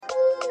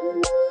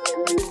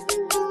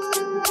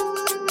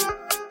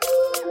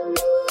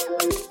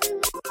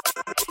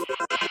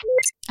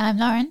I'm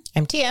Lauren.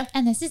 I'm Tia.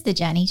 And this is The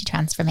Journey to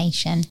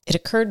Transformation. It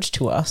occurred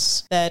to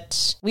us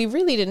that we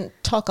really didn't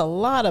talk a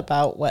lot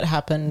about what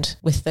happened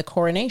with the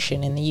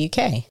coronation in the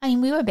UK. I mean,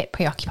 we were a bit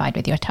preoccupied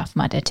with your Tough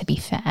Mudder, to be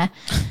fair.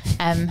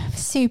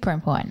 Super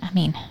important. I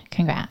mean,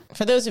 congrats.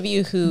 For those of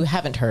you who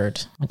haven't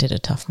heard, I did a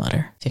Tough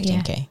Mudder,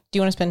 15K. Yeah. Do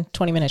you want to spend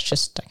 20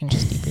 minutes? I can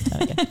just debrief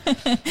that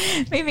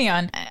again. Moving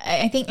on.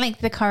 I think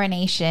the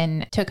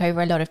coronation took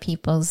over a lot of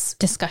people's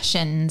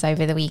discussions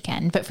over the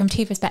weekend, but from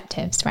two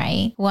perspectives,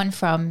 right? One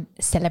from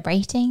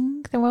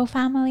celebrating the royal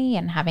family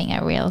and having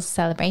a real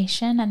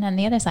celebration. And then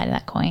the other side of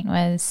that coin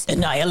was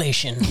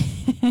annihilation.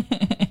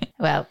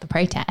 Well, the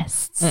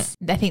protests.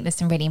 I think there's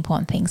some really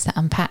important things to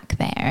unpack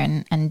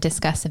there and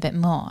discuss a bit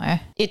more.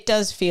 It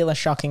does feel a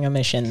shocking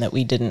omission that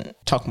we didn't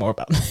talk more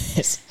about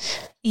this.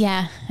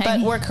 Yeah.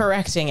 But we're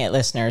correcting it,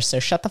 listeners,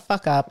 so shut the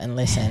fuck up and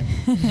listen.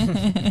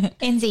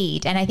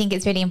 Indeed. And I think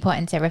it's really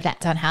important to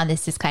reflect on how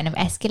this has kind of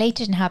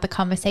escalated and how the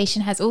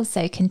conversation has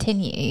also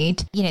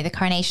continued. You know, the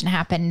coronation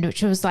happened,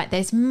 which was like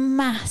this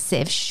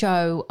massive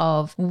show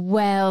of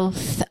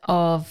wealth,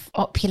 of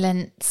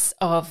opulence,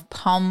 of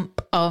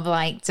pomp, of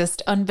like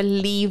just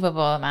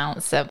unbelievable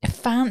amounts of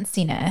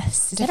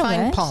fanciness.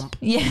 Define pomp.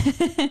 Yeah.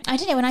 I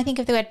don't know. When I think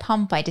of the word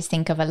pomp, I just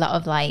think of a lot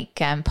of like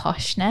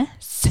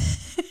poshness.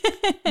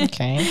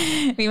 Okay.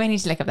 We might need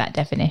to look up that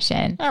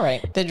definition. All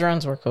right. The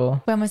drones were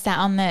cool. When was that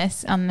on the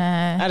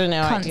I don't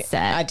know. concert?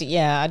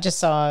 I just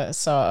saw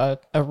a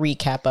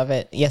recap of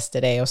it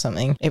yesterday or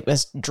something. It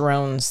was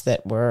drones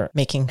that were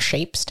making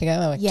shapes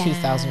together, like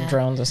 2,000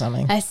 drones or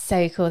something. That's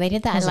so cool. They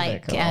did that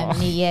at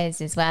cool. New Year's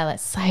as well.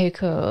 It's so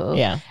cool.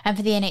 Yeah. And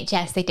for the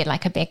NHS, they did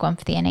like a big one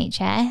for the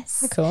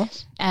NHS. Cool.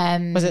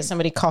 Was it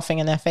somebody coughing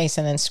in their face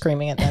and then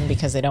screaming at them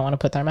because they don't want to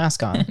put their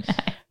mask on? No.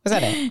 Was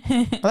that it?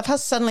 I love how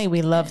suddenly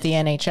we love the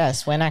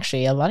NHS when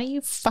actually a lot of you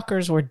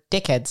fuckers were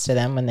dickheads to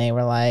them when they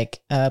were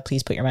like,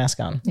 please put your mask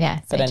on. Yeah.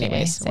 So but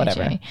anyways, true,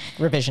 whatever.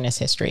 True. Revisionist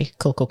history.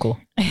 Cool.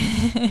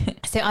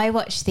 So I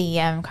watched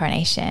the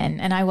coronation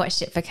and I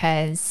watched it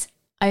because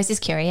I was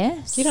just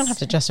curious. You don't have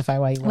to justify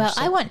why you watched it.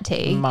 Well, I want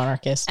to.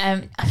 Monarchist.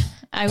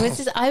 I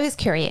was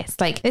curious.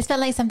 Like, this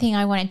felt like something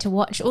I wanted to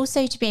watch,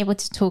 also to be able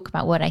to talk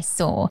about what I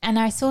saw. And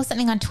I saw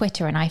something on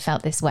Twitter and I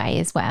felt this way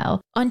as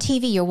well. On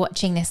TV, you're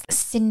watching this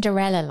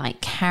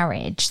Cinderella-like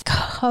carriage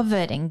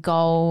covered in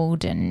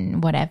gold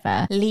and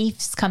whatever,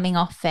 leaves coming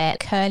off it,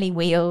 curly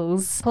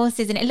wheels,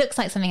 horses, and it looks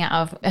like something out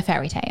of a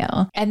fairy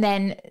tale. And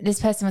then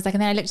this person was like,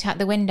 and then I looked out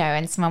the window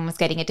and someone was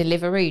getting a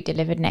Deliveroo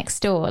delivered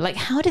next door. Like,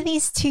 how do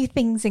these two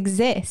things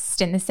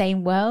exist in the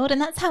same world? And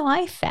that's how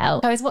I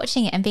felt. I was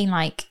watching it and being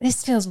like,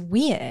 this feels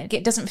weird.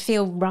 It doesn't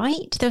feel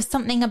right. There was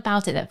something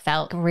about it that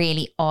felt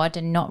really odd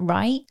and not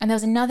right. And there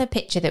was another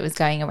picture that was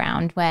going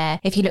around where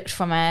if you looked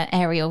from an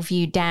aerial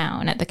view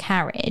down at the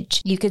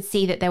carriage, you could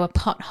see that there were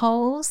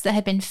potholes that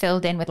had been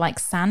filled in with like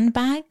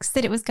sandbags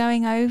that it was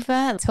going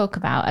over. Talk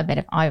about a bit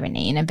of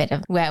irony and a bit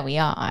of where we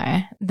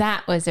are.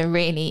 That was a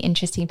really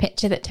interesting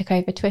picture that took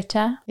over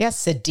Twitter.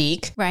 Yes,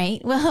 Sadiq. Right.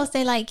 Well,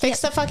 also like...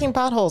 Fix the fucking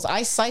potholes.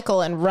 I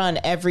cycle and run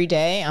every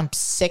day. I'm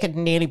sick of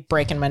nearly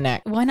breaking my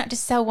neck. Why not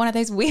just sell one of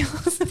those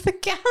wheels of the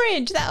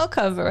carriage? That'll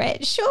cover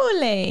it,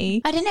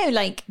 surely. I don't know,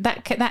 like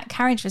that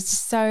carriage was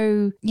just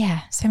so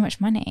much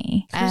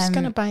money. Who's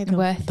going to buy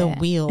the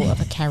wheel of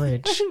a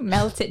carriage?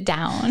 Melt it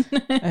down.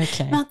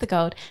 Okay. Melt the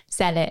gold,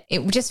 sell it.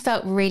 It just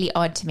felt really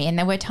odd to me. And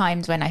there were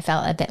times when I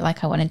felt a bit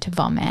like I wanted to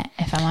vomit,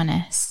 if I'm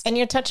honest. And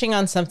you're touching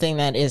on something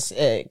that is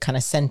a kind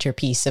of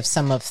centerpiece of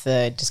some of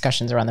the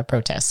discussions around the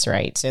protests,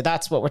 right? So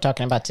that's what we're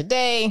talking about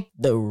today.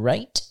 The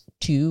right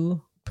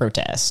to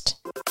protest.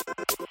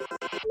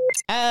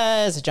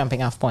 As a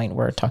jumping off point,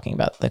 we're talking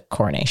about the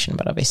coronation,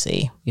 but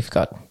obviously we've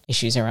got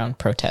issues around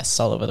protests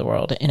all over the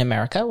world. In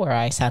America, where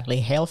I sadly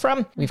hail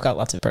from, we've got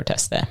lots of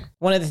protests there.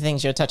 One of the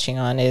things you're touching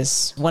on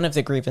is one of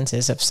the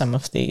grievances of some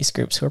of these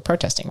groups who are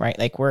protesting, right?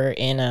 Like, we're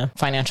in a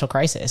financial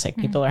crisis. Like,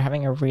 people are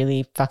having a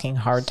really fucking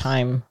hard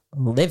time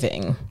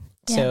living.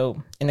 Yeah.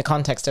 So in the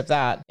context of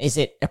that, is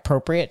it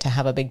appropriate to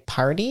have a big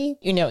party?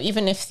 You know,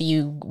 even if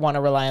you want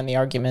to rely on the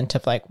argument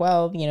of like,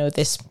 well, you know,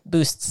 this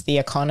boosts the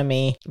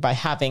economy by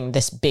having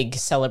this big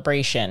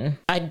celebration,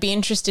 I'd be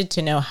interested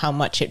to know how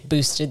much it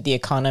boosted the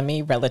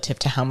economy relative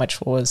to how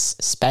much was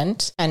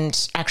spent.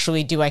 And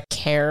actually, do I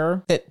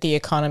care that the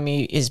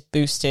economy is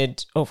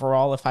boosted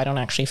overall if I don't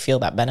actually feel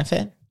that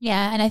benefit?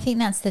 Yeah, and I think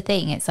that's the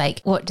thing. It's like,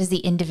 what does the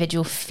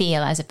individual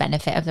feel as a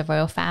benefit of the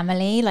royal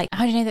family? Like,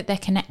 how do you know that they're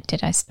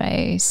connected, I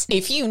suppose?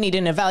 If you need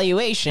an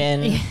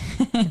evaluation.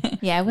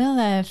 Yeah,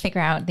 we'll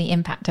figure out the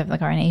impact of the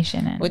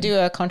coronation. And... we'll do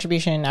a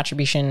contribution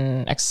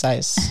attribution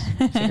exercise.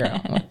 Figure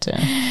out what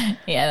to...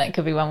 Yeah, that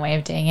could be one way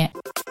of doing it.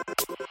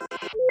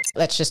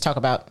 Let's just talk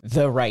about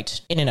the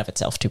right in and of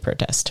itself to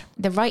protest.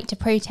 the right to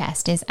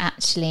protest is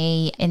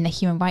actually in the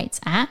Human Rights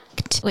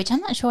Act, which I'm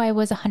not sure I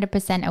was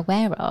 100%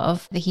 aware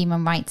of. The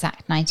Human Rights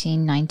Act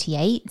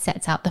 1998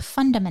 sets out the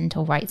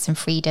fundamental rights and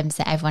freedoms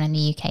that everyone in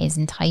the UK is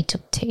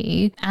entitled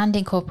to and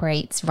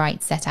incorporates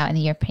rights set out in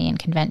the European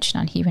Convention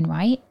on Human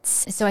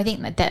Rights. So I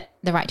think that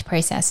the right to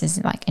process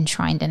is like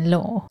enshrined in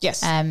law.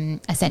 Yes.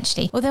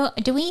 Essentially. Although,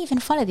 do we even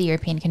follow the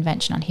European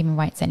Convention on Human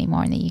Rights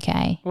anymore in the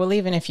UK? Well,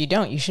 even if you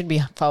don't, you should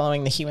be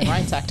following the Human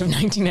Rights Act of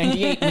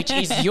 1998, which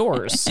is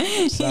yours. So.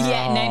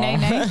 Yeah, no.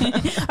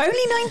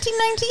 Only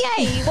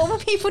 1998. What were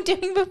people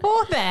doing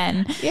before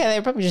then? Yeah, they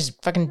were probably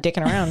just fucking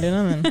dicking around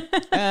doing nothing.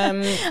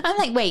 I'm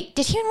like, wait,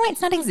 did human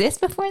rights not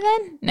exist before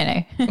then?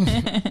 No.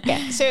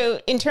 Yeah. So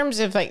in terms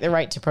of like the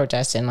right to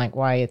protest and like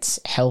why it's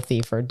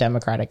healthy for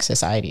democratic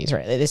societies,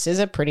 right? This is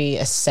a pretty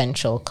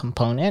essential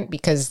component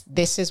because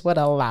this is what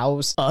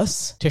allows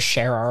us to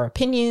share our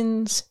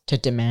opinions, to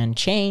demand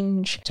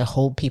change, to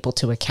hold people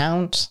to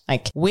account.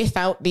 Like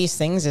without these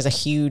things is a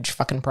huge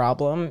fucking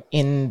problem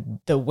in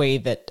the way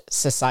that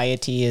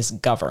society is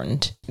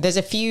governed. There's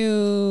a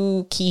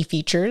few key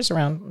features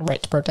around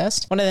right to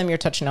protest. One of them you're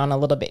touching on a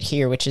little bit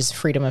here, which is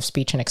freedom of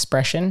speech and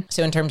expression.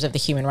 So in terms of the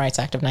Human Rights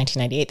Act of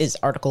 1998 is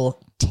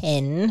Article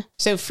 10.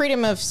 So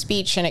freedom of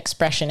speech and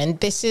expression. And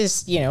this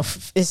is,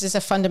 this is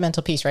a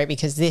fundamental piece, right?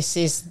 Because this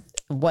is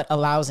what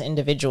allows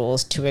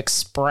individuals to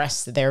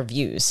express their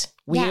views.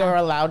 We are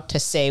allowed to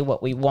say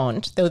what we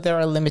want, though there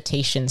are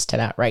limitations to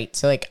that, right?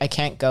 So like I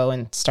can't go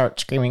and start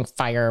screaming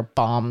fire,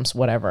 bombs,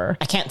 whatever.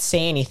 I can't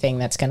say anything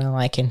that's going to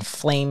like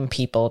inflame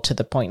people to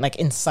the point, like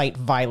incite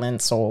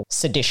violence or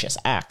seditious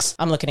acts.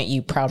 I'm looking at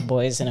you, Proud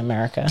Boys in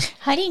America.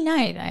 How do you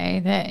know though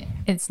that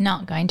it's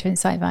not going to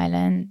incite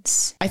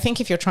violence? I think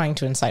if you're trying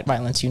to incite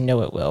violence, you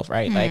know it will,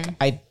 right? Like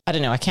I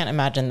don't know. I can't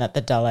imagine that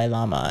the Dalai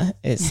Lama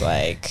is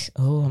like,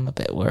 oh, I'm a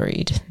bit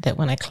worried that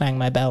when I clang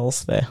my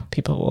bells, the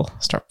people will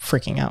start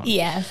freaking out.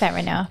 Yeah, fair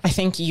enough. I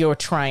think you're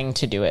trying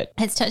to do it.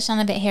 It's touched on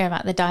a bit here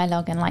about the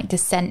dialogue and like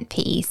dissent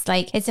piece.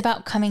 Like it's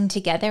about coming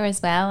together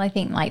as well. I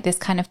think like this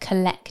kind of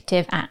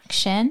collective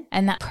action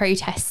and that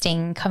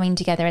protesting, coming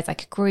together as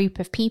like a group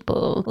of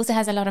people also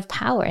has a lot of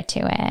power to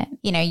it.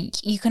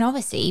 You can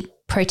obviously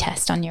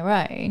protest on your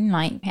own,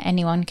 like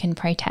anyone can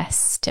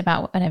protest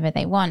about whatever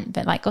they want,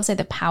 but like also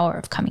the power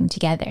of coming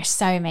together,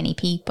 so many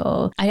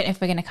people. I don't know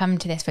if we're going to come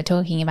to this, we're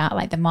talking about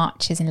like the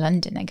marches in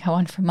London that go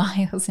on for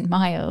miles and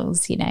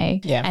miles,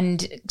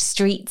 and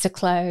streets are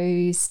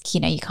closed,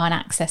 you can't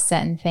access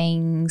certain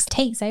things. It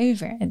takes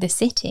over the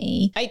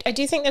city. I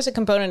do think there's a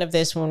component of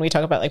this when we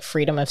talk about like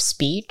freedom of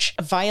speech.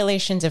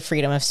 Violations of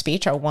freedom of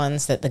speech are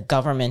ones that the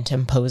government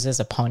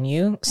imposes upon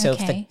you. So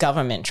if the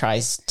government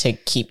tries to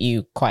keep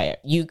you quiet,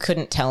 you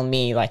couldn't tell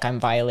me like I'm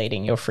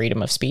violating your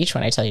freedom of speech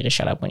when I tell you to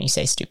shut up when you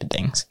say stupid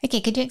things. Okay,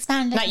 could you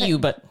expand? Not you,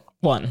 but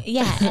one.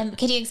 Yeah,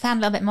 could you expand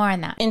a little bit more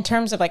on that? In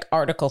terms of like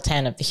Article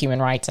 10 of the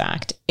Human Rights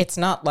Act, it's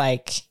not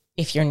like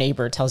if your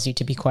neighbor tells you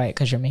to be quiet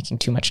because you're making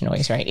too much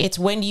noise, right? It's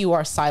when you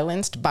are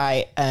silenced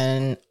by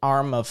an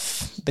arm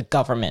of the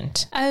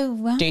government. Oh,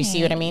 right. Do you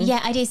see what I mean?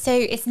 Yeah, I do. So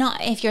it's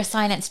not if you're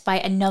silenced by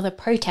another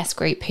protest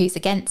group who's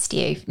against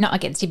you, not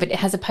against you, but it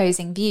has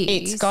opposing views.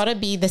 It's got to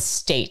be the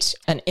state,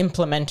 an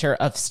implementer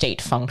of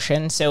state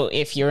function. So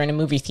if you're in a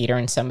movie theater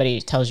and somebody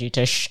tells you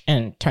to shh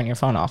and turn your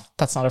phone off,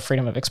 that's not a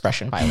freedom of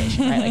expression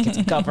violation, right? Like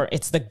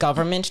it's the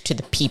government to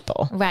the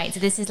people. Right. So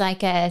this is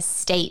like a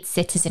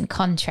state-citizen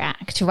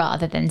contract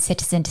rather than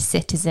citizen to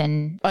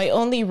citizen. I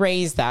only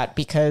raise that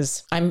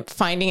because I'm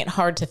finding it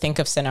hard to think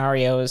of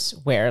scenarios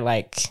where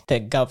like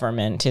the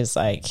government is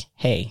like,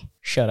 hey,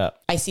 shut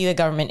up. I see the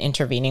government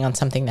intervening on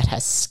something that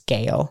has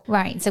scale.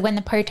 Right. So when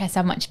the protests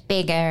are much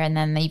bigger and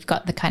then you've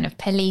got the kind of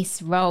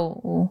police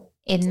role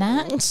in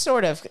that?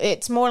 Sort of.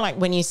 It's more like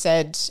when you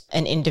said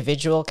an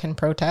individual can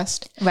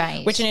protest.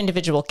 Right. Which an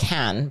individual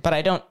can, but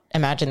I don't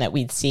imagine that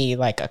we'd see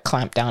like a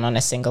clampdown on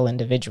a single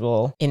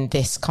individual in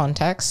this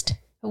context.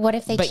 What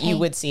if they But you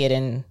would see it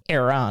in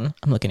Iran.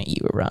 I'm looking at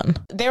you, Iran.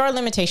 There are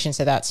limitations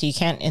to that. So you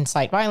can't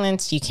incite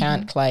violence. You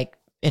can't like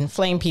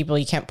inflame people.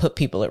 You can't put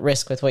people at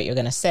risk with what you're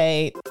going to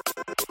say.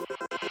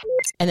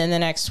 And then the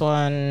next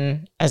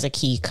one, as a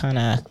key kind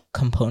of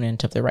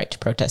component of the right to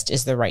protest,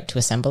 is the right to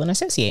assemble and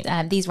associate.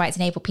 These rights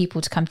enable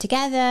people to come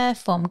together,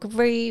 form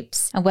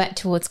groups, and work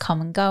towards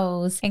common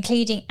goals,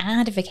 including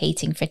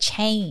advocating for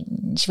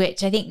change,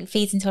 which I think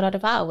feeds into a lot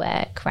of our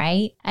work,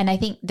 right? And I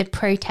think the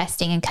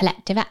protesting and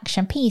collective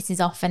action piece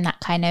is often that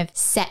kind of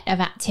set of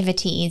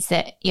activities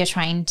that you're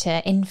trying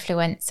to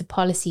influence a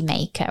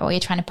policymaker, or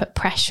you're trying to put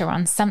pressure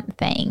on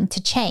something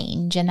to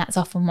change. And that's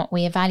often what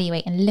we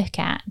evaluate and look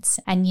at.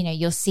 And,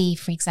 you'll see,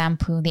 for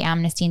example, the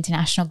Amnesty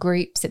International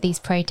groups at these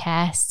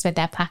protests with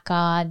their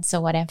placards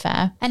or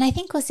whatever. And I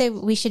think also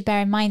we should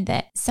bear in mind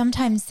that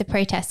sometimes the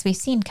protests we've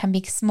seen can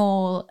be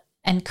small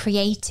and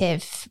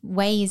creative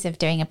ways of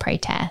doing a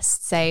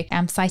protest. So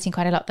I'm citing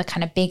quite a lot the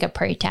kind of bigger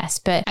protests,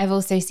 but I've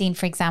also seen,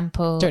 for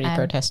example... Dirty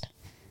protest.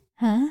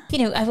 Huh?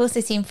 I've also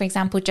seen, for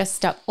example, Just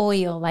Stop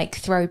Oil, like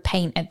throw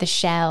paint at the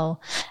Shell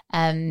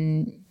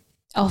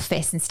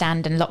office and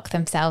stand and lock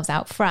themselves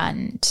out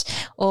front.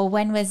 Or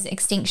when was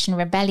Extinction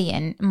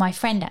Rebellion? My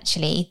friend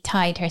actually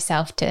tied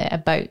herself to a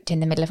boat in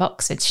the middle of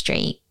Oxford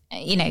Street.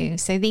 You know,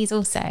 so these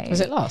also...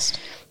 Was it lost?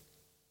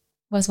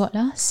 Was what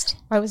lost?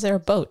 Why was there a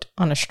boat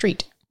on a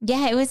street?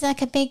 Yeah, it was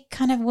like a big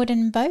kind of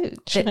wooden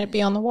boat. Shouldn't it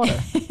be on the water?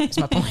 That's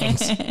my point.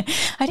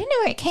 I don't know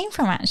where it came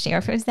from actually, or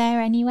if it was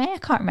there anyway. I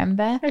can't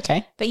remember.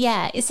 Okay. But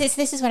yeah, this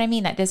is what I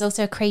mean. Like there's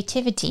also a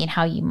creativity in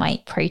how you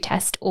might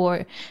protest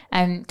or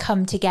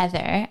come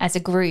together as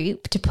a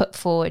group to put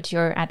forward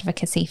your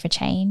advocacy for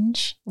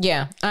change.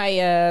 Yeah,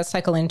 I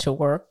cycle into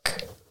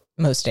work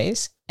most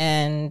days.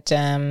 And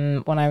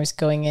when I was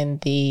going in,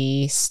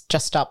 the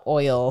Just Stop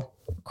Oil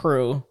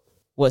crew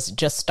was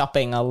just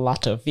stopping a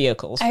lot of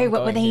vehicles. Oh,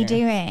 what were they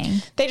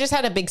doing? They just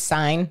had a big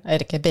sign,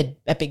 like a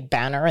big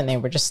banner, and they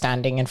were just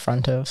standing in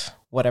front of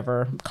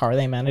whatever car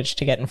they managed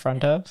to get in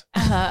front of.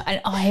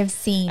 And I have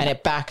seen... And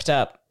it backed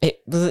up.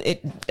 It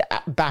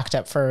backed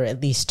up for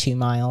at least 2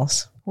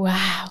 miles.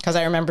 Wow. Because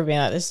I remember being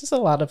like, this is a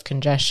lot of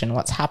congestion.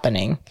 What's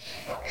happening?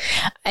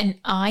 And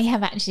I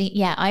have actually,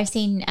 I've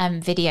seen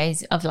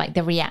videos of like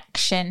the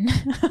reaction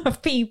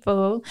of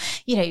people.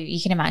 You know,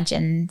 you can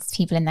imagine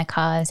people in their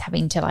cars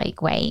having to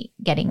like wait,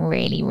 getting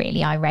really,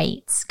 really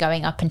irate,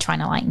 going up and trying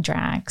to like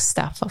drag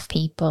stuff off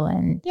people.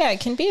 And yeah, it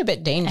can be a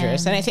bit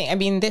dangerous. And I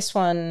mean, this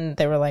one,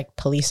 there were like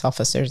police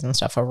officers and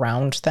stuff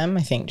around them.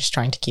 I think just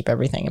trying to keep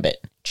everything a bit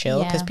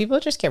chill because people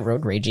just get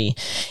road ragey.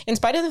 In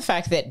spite of the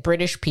fact that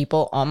British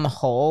people on the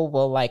whole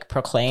will like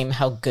proclaim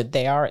how good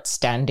they are at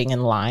standing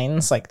in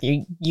lines. Like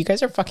you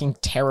guys are fucking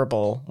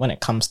terrible when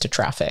it comes to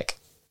traffic.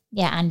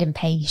 Yeah, and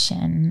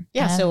impatient.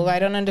 Yeah, so I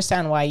don't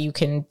understand why you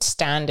can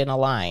stand in a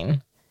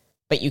line,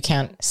 but you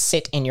can't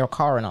sit in your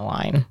car in a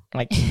line.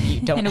 Like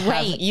you don't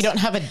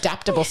have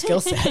adaptable skill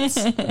sets.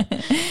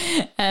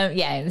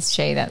 Yeah, it's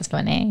true. That's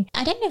funny.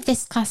 I don't know if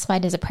this is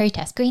classified as a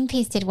protest.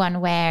 Greenpeace did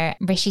one where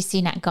Rishi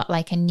Sunak got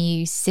like a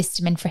new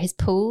system in for his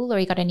pool, or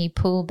he got a new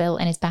pool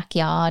built in his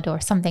backyard or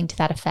something to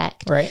that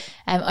effect. Right.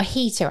 A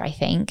heater, I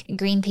think.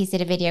 Greenpeace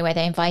did a video where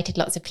they invited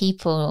lots of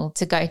people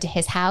to go to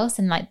his house,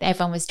 and like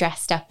everyone was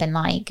dressed up in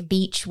like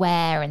beach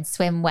wear and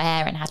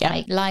swimwear and had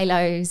like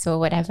lilos or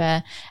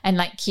whatever, and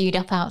like queued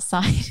up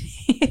outside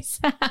his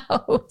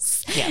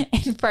house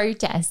in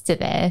protest to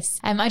this.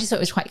 I just thought it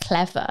was quite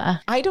clever.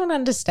 I don't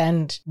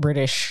understand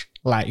British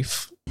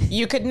life.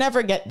 You could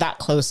never get that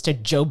close to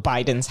Joe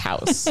Biden's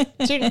house.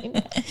 You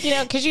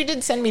know, because you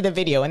did send me the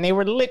video and they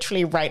were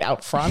literally right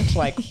out front.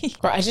 Like,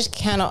 I just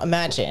cannot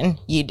imagine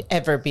you'd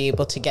ever be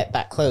able to get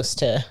that close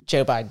to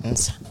Joe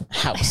Biden's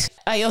house.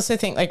 I also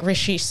think like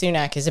Rishi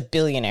Sunak is a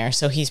billionaire,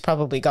 so he's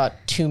probably got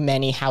too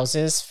many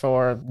houses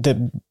for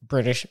the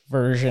British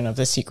version of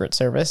the Secret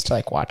Service to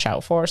like watch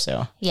out for.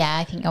 So yeah,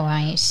 I think you're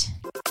right.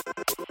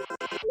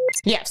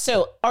 Yeah,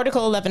 so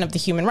Article 11 of the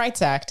Human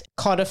Rights Act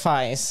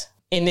codifies,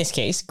 in this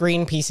case,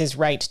 Greenpeace's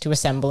right to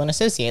assemble and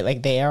associate.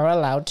 Like, they are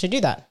allowed to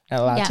do that. They're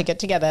allowed to get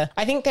together.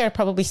 I think there are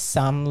probably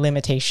some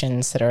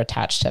limitations that are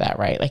attached to that,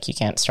 right? Like, you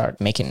can't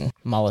start making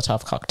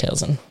Molotov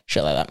cocktails and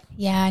shit like that.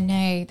 Yeah,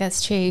 no,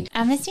 that's true.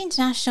 Amnesty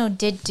International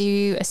did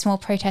do a small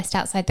protest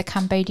outside the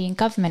Cambodian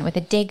government with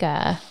a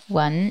digger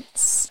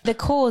once. The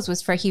cause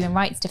was for a human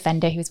rights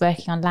defender who was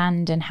working on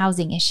land and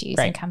housing issues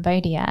in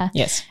Cambodia.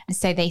 Yes.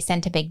 So they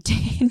sent a big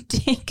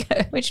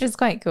digger, which was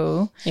quite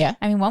cool. Yeah.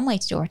 I mean, one way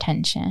to draw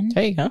attention.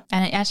 There you go.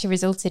 And it actually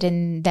resulted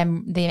in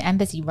the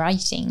embassy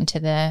writing to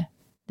the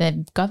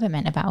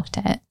government about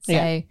it.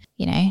 So,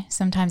 you know,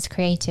 sometimes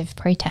creative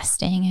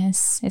protesting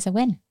is a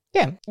win.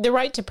 Yeah, the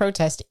right to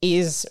protest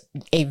is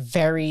a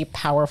very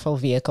powerful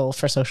vehicle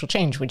for social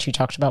change, which you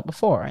talked about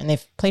before. And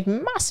they've played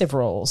massive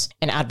roles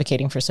in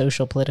advocating for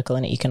social, political,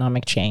 and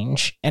economic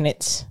change. And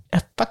it's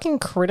a fucking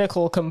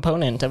critical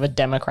component of a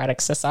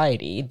democratic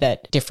society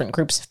that different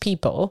groups of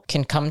people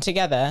can come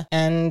together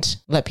and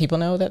let people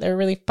know that they're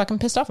really fucking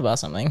pissed off about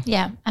something.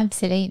 Yeah,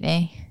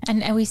 absolutely.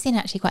 And we've seen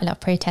actually quite a lot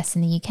of protests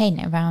in the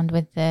UK around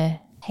with the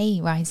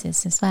pay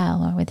rises as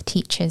well, or with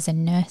teachers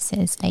and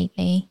nurses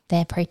lately.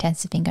 Their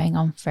protests have been going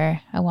on for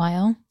a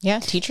while. Yeah,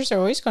 teachers are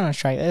always going on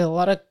strike. There's a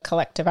lot of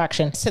collective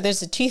action. So there's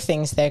the two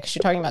things there, because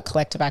you're talking about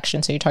collective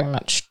action. So you're talking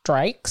about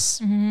strikes,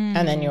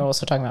 and then you're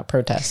also talking about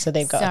protests. So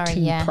they've got a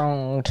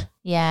two-pronged.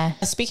 Yeah.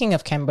 Speaking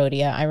of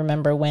Cambodia, I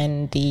remember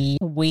when the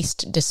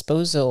waste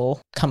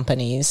disposal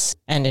companies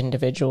and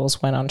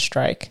individuals went on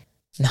strike.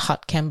 In the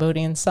hot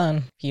Cambodian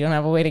sun. If you don't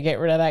have a way to get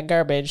rid of that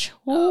garbage.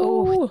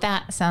 Oh,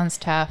 that sounds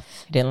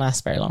tough. It didn't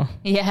last very long.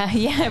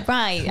 Yeah,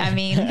 right. I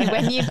mean,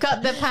 when you've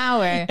got the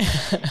power.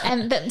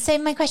 But so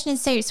my question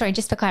is, sorry,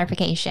 just for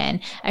clarification,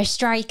 a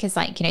strike is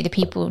like, you know, the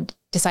people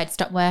decide to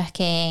stop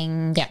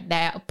working. Yeah.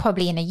 They're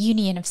probably in a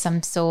union of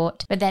some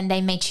sort, but then they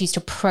may choose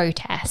to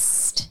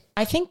protest.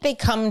 I think they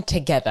come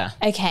together.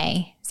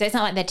 Okay. So it's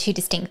not like they're two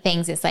distinct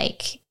things. It's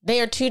like They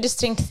are two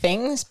distinct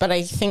things, but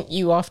I think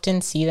you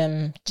often see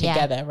them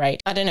together,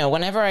 right? I don't know.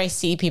 Whenever I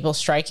see people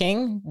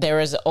striking, there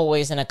is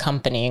always an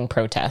accompanying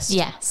protest.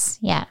 Yes.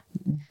 Yeah.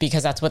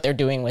 Because that's what they're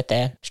doing with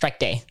their strike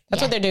day.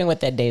 That's what they're doing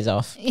with their days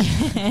off.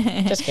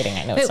 Just kidding.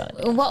 I know it's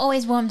not. What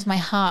always warms my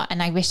heart,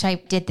 and I wish I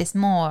did this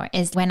more,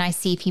 is when I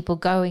see people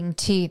going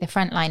to the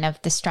front line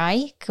of the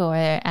strike, or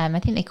I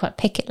think they call it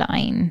picket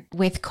line,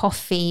 with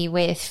coffee,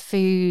 with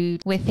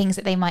food, with things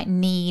that they might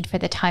need for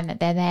the time that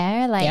they're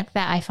there. Like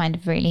that I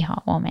find really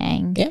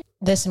heartwarming. Yeah.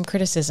 There's some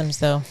criticisms,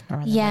 though,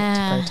 around the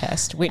right to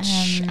protest,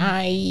 which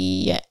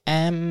I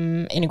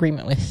am in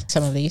agreement with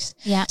some of these.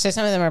 Yeah. So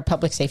some of them are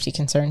public safety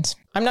concerns.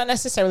 I'm not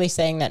necessarily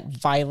saying that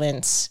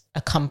violence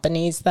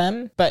accompanies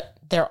them, but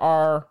there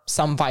are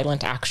some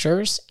violent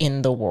actors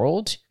in the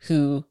world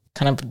who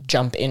kind of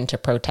jump into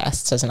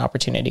protests as an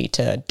opportunity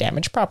to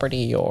damage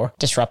property or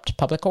disrupt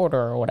public order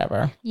or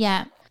whatever.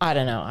 Yeah. I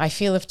don't know. I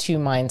feel of two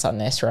minds on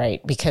this,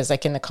 right? Because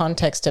like in the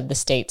context of the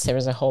States, there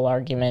was a whole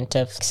argument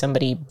of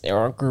somebody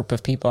or a group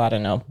of people, I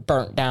don't know,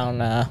 burnt down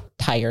a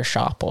tire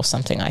shop or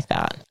something like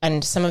that.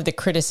 And some of the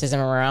criticism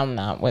around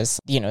that was,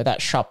 you know,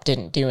 that shop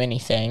didn't do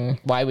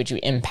anything. Why would you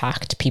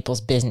impact people's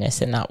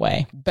business in that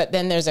way? But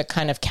then there's a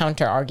kind of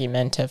counter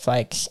argument of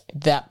like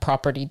that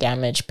property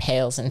damage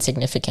pales in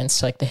significance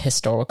to like the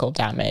historical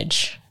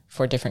damage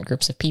for different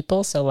groups of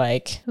people. So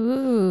like,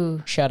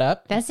 ooh, shut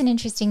up. That's an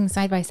interesting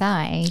side by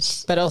side.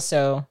 But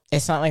also,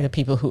 it's not like the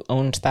people who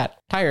owned that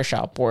tire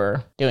shop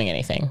were doing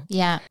anything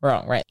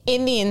wrong, right?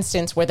 In the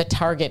instance where the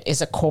target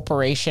is a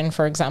corporation,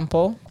 for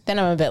example, then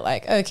I'm a bit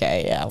like,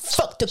 okay, yeah,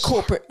 fuck the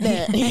corporate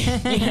man.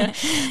 Yeah.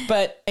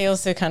 But I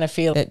also kind of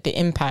feel that the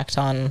impact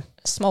on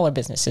smaller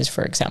businesses,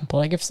 for example,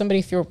 like if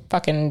somebody threw a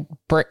fucking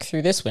brick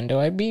through this window,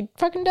 I'd be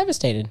fucking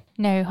devastated.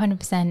 No,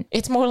 100%.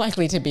 It's more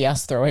likely to be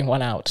us throwing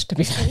one out, to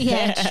be fair.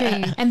 Yeah,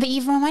 true. But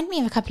you've reminded me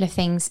of a couple of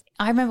things.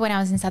 I remember when I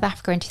was in South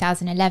Africa in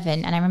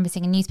 2011, and I remember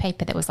seeing a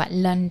newspaper that was like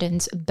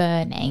London's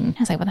burning.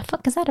 I was like, what the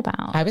fuck is that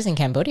about? I was in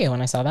Cambodia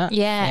when I saw that.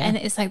 Yeah, and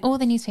it's like all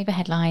the newspaper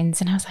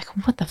headlines, and I was like,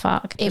 what the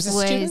fuck? Was it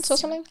students or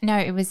something? No,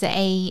 it was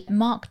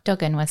Mark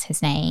Duggan was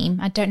his name.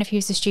 I don't know if he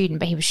was a student,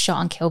 but he was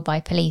shot and killed by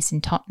police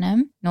in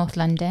Tottenham, North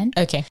London.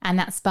 Okay. And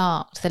that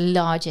sparked the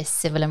largest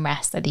civil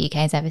unrest that the UK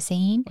has ever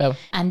seen. Oh.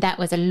 And that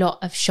was a lot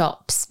of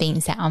shops being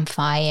set on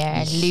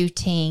fire,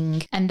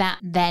 looting. And that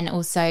then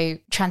also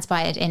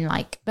transpired in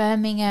like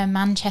Birmingham,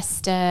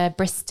 Manchester,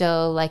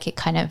 Bristol. Like it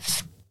kind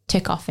of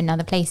took off in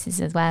other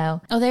places as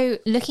well. Although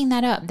looking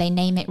that up, they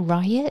name it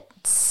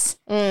riots.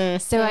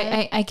 So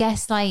I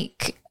guess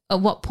like, at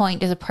what point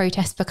does a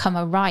protest become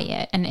a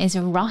riot? And is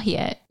a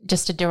riot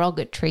just a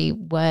derogatory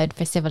word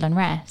for civil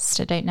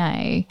unrest? I don't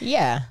know.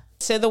 Yeah.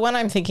 So the one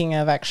I'm thinking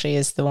of actually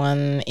is the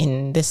one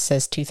this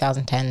says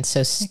 2010.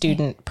 So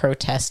student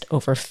protest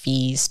over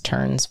fees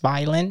turns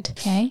violent.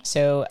 Okay.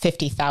 So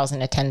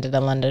 50,000 attended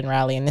a London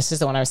rally. And this is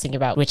the one I was thinking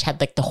about, which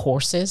had like the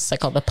horses,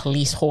 like all the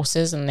police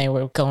horses, and they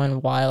were going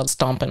wild,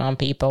 stomping on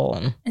people.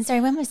 And sorry,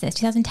 when was this?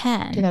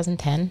 2010?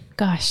 2010.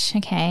 Gosh,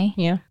 okay.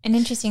 Yeah. An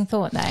interesting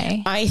thought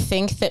though. I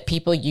think that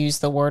people use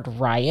the word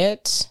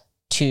riot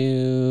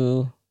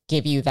to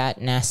give you that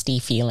nasty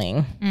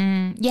feeling.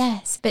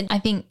 Yes, but I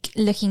think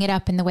looking it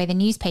up in the way the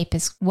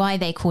newspapers, why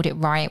they called it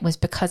riot was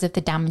because of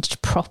the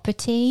damaged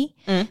property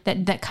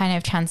that kind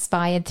of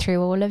transpired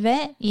through all of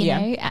it, you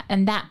know?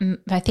 And that,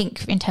 I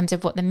think in terms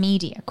of what the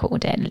media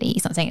called it, at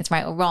least, not saying it's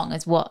right or wrong,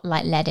 is what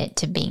like led it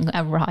to being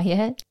a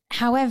riot.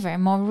 However,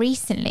 more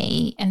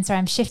recently, and sorry,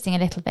 I'm shifting a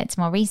little bit to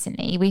more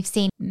recently, we've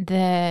seen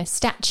the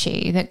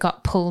statue that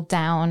got pulled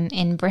down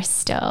in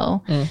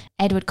Bristol,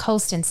 Edward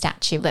Colston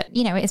statue that,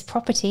 you know, it is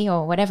property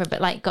or whatever,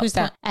 but like got... Who's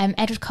that?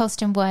 Edward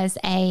Colston was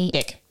a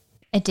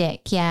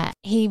dick, yeah.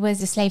 He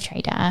was a slave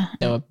trader.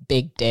 So a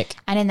big dick.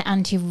 And in the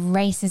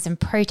anti-racism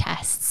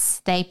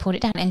protests, they pulled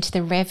it down into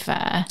the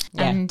river.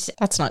 Yeah, and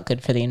that's not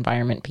good for the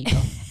environment, people.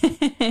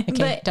 Okay,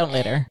 but, don't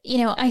litter. You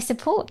know, I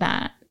support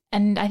that.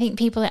 And I think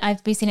people that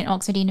I've seen at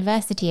Oxford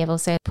University have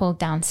also pulled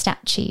down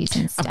statues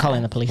and stuff. I'm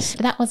calling the police.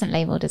 But that wasn't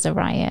labelled as a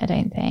riot, I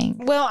don't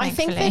think. Well,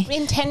 thankfully. I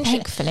think that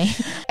Thankfully.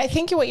 I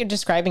think what you're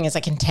describing is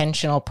like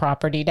intentional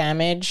property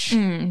damage.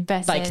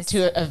 Versus... like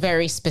to a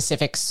very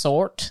specific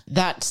sort.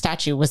 That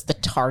statue was the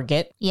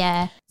target.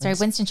 Yeah. Sorry,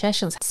 Winston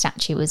Churchill's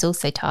statue was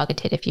also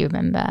targeted, if you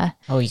remember.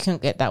 Oh, you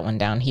couldn't get that one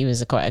down. He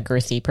was quite a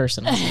girthy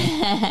person.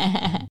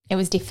 It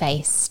was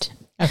defaced.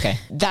 Okay.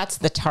 That's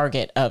the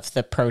target of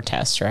the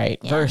protest, right?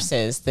 Yeah.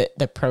 Versus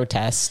the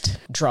protest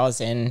draws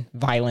in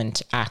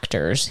violent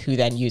actors who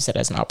then use it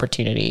as an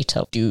opportunity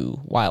to do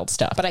wild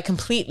stuff. But I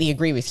completely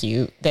agree with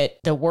you that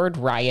the word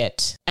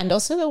riot and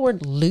also the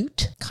word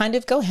loot kind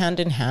of go hand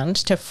in hand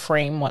to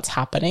frame what's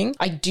happening.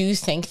 I do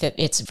think that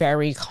it's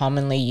very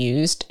commonly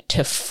used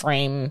to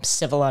frame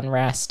civil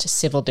unrest,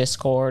 civil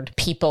discord,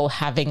 people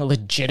having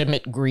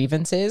legitimate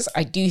grievances.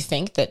 I do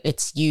think that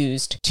it's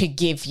used to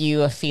give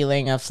you a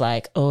feeling of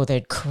like, oh,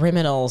 they're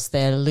criminals,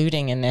 they're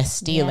looting and they're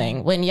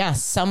stealing. When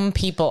yes, some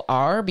people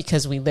are,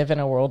 because we live in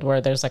a world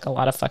where there's like a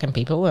lot of fucking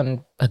people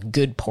and a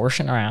good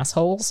portion are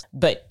assholes.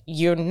 But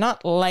you're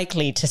not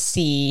likely to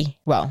see,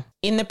 well,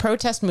 in the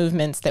protest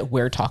movements that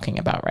we're talking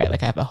about, right?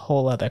 Like I have a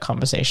whole other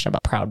conversation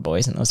about Proud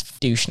Boys and those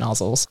douche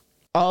nozzles.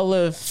 All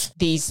of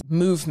these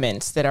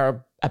movements that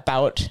are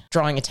about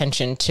drawing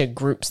attention to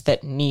groups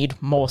that need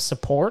more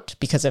support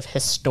because of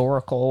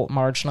historical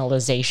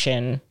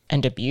marginalization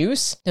and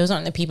abuse. Those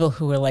aren't the people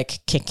who are like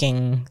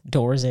kicking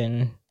doors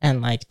in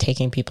and like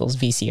taking people's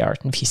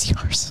VCRs.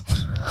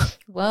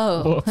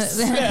 Whoa. All those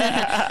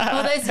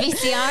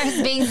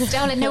VCRs being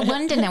stolen. No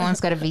wonder no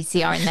one's got a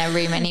VCR in their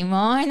room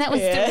anymore. And that was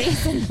the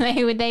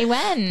reason they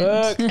went.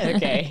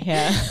 Okay,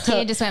 yeah.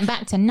 Tia just went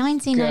back to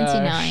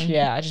 1999. Gosh,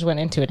 yeah, I just went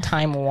into a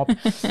time warp.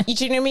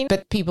 You know what I mean?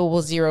 But people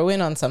will zero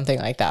in on something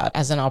like that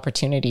as an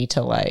opportunity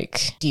to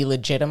like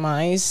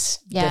delegitimize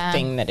the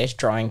thing that is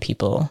drawing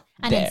people.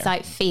 And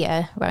incite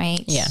fear,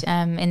 right?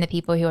 Yeah. In the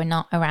people who are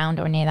not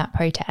around or near that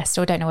protest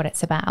or don't know what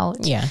it's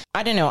about. Yeah.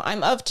 I don't know.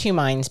 I'm of two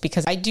minds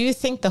because I do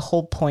think the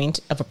whole point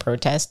of a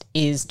protest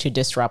is to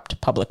disrupt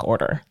public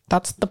order.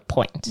 That's the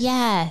point.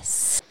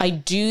 Yes. I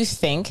do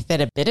think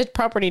that a bit of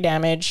property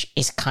damage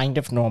is kind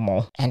of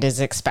normal and is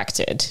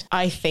expected.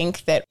 I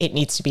think that it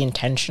needs to be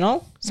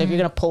intentional. So if you're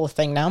going to pull a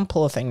thing down,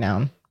 pull a thing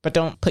down. But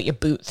don't put your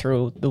boot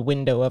through the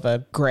window of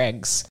a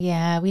Greg's.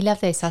 Yeah, we love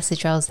those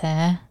sausage rolls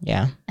here.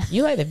 Yeah.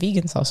 You like the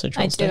vegan sausage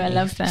rolls, I do. I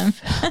love them.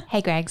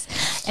 Hey, Greg's,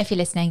 if you're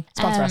listening.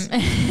 Sponsor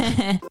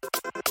us.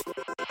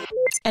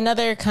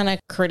 Another kind of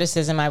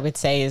criticism I would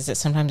say is that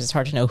sometimes it's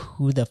hard to know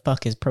who the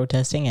fuck is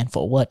protesting and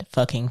for what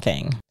fucking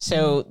thing.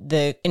 So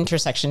the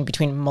intersection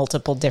between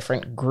multiple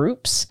different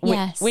groups,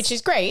 which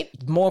is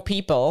great. More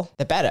people,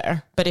 the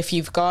better. But if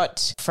you've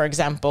got, for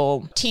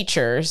example,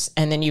 teachers,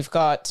 and then you've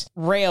got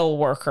rail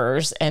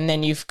workers, and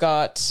then you've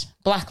got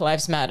Black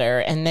Lives Matter,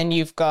 and then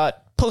you've got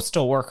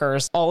postal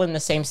workers all in the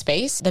same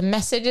space, the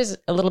message is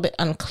a little bit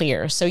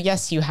unclear. So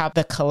yes, you have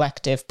the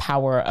collective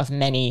power of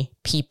many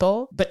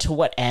people, but to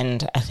what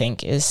end, I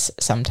think, is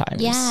sometimes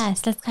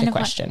that's kind of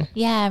question.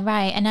 Yeah,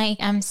 right. And I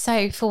am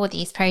so for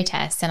these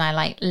protests, and I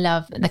like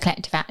love the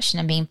collective action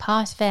and being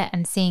part of it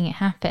and seeing it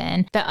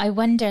happen. But I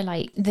wonder,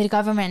 like, the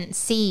government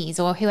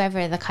sees, or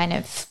whoever the kind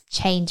of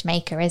change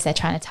maker is they're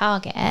trying to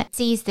target,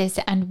 sees this,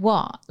 and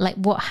what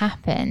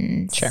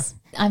happens? Sure.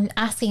 I'm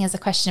asking as a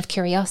question of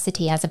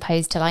curiosity as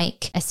opposed to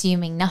like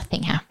assuming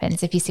nothing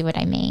happens, if you see what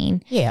I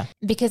mean. Yeah.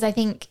 Because I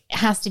think it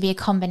has to be a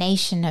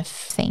combination of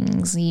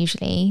things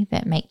usually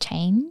that make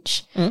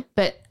change.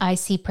 But I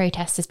see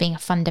protests as being a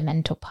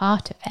fundamental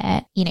part of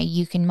it. You know,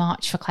 you can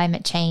march for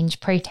climate change,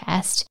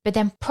 protest, but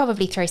then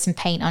probably throw some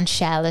paint on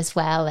Shell as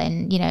well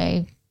and, you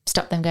know,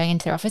 stop them going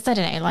into their office. I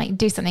don't know, like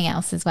do something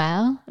else as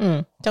well.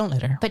 Don't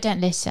litter. But don't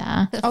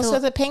litter. Also,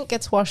 the paint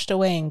gets washed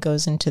away and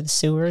goes into the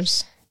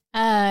sewers.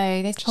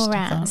 Oh, those poor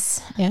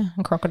rats. Yeah,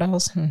 and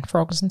crocodiles and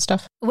frogs and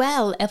stuff.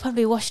 Well, it'll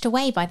probably be washed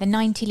away by the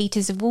 90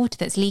 litres of water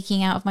that's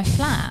leaking out of my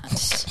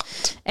flat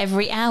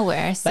every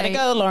hour. So. Let it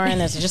go, Lauren.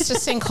 There's just a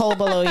sinkhole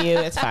below you.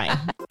 It's fine.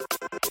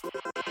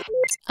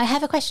 I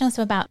have a question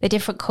also about the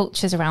different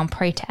cultures around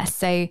protests.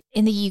 So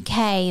in the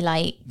UK,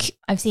 like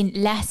I've seen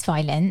less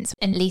violence,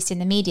 at least in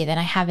the media, than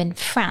I have in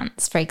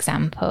France, for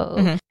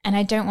example. And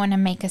I don't want to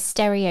make a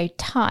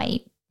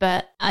stereotype,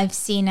 but I've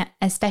seen,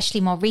 especially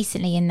more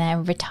recently, in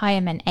their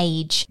retirement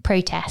age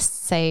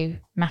protests. So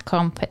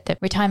Macron put the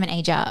retirement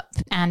age up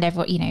and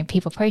everyone, you know,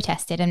 people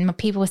protested and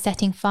people were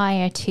setting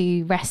fire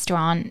to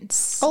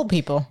restaurants. Old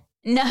people.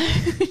 No.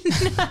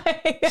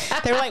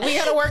 They were like, we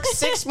got to work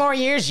 6 more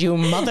years, you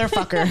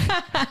motherfucker.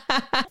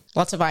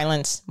 Lots of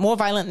violence. More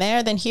violent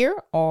there than here,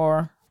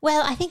 or?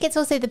 Well, I think it's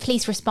also the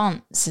police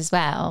response as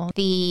well.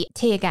 The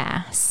tear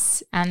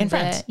gas and in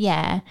France.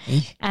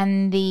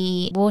 And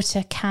the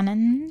water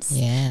cannons.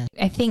 Yeah.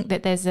 I think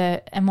that there's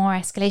a more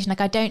escalation.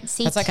 Like I don't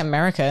see... That's like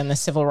America and the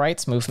civil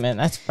rights movement.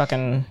 That's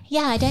fucking...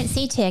 Yeah, I don't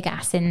see tear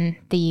gas in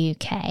the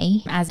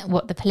UK as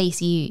what the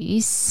police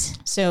use.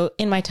 So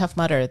in my Tough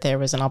Mudder, there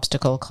was an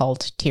obstacle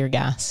called tear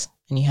gas.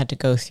 And you had to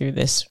go through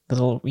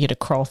you had to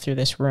crawl through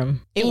this room.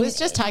 It was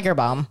just Tiger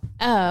Bomb.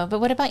 Oh, but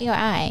what about your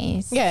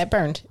eyes? Yeah, it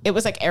burned. It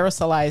was like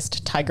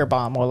aerosolized Tiger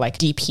Bomb or like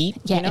deep heat.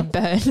 Yeah, you know? it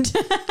burned.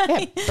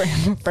 Yeah,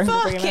 burned.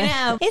 Fucking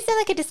hell. Is there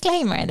like a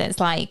disclaimer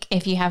that's like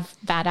if you have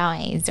bad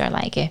eyes or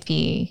like if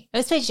you...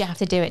 I suppose you have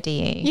to do it, do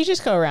you? You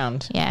just go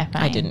around. Yeah,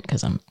 fine. I didn't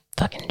because I'm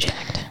fucking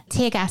jacked.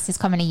 Tear gas is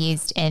commonly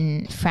used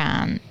in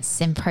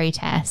France in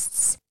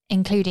protests,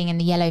 including in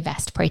the Yellow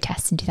Vest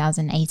protests in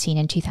 2018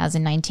 and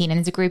 2019. And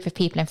there's a group of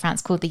people in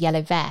France called the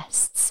Yellow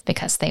Vests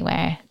because they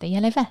wear the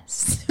yellow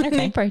vests when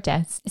they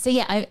protest. So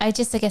yeah, I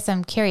guess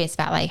I'm curious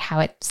about like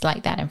how it's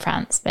like that in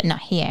France, but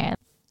not here.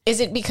 Is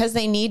it because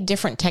they need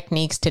different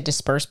techniques to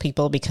disperse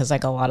people because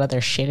like a lot of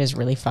their shit is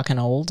really fucking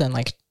old and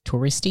like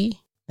touristy?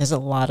 There's a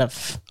lot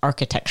of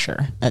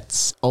architecture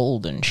that's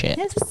old and shit.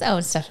 There's this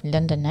old stuff in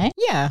London, no?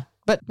 Yeah,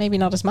 but maybe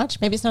not as much.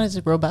 Maybe it's not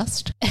as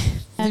robust.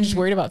 They're just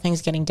worried about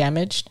things getting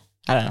damaged.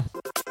 I don't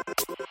know.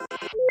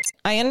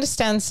 I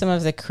understand some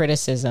of the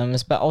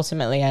criticisms, but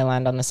ultimately I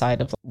land on the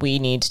side of we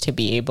need to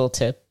be able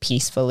to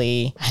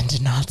peacefully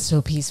and not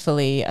so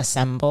peacefully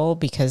assemble,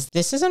 because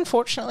this is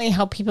unfortunately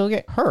how people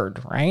get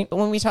heard, right?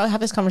 When we have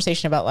this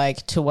conversation about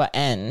like to what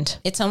end,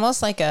 it's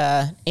almost like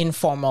a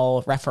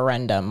informal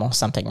referendum or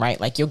something, right?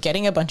 Like you're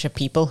getting a bunch of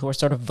people who are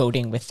sort of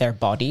voting with their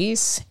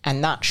bodies,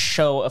 and that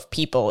show of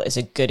people is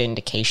a good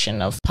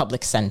indication of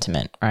public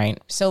sentiment, right?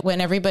 So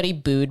when everybody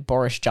booed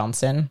Boris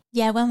Johnson,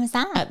 Yeah, when was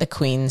that? at the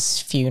Queen's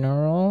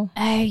funeral.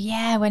 Oh,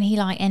 yeah, when he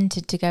like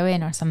entered to go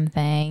in or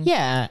something.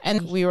 Yeah.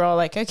 And we were all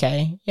like,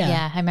 okay,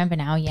 Yeah, I remember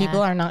now. Yeah.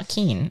 people are not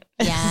keen.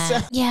 Yeah.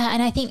 So- Yeah.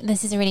 And I think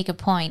this is a really good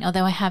point.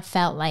 Although I have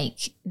felt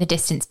like the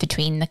distance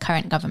between the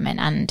current government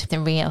and the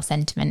real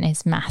sentiment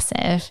is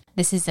massive.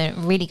 This is a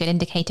really good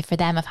indicator for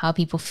them of how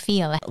people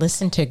feel.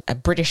 Listen to a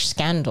British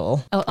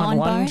Scandal on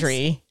Boris?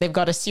 Wondery. They've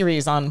got a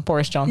series on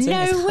Boris Johnson.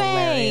 No It's way.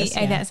 hilarious.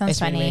 Oh, that sounds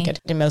It's really, really funny. good.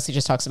 It mostly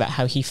just talks about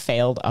how he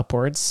failed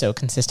upwards so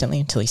consistently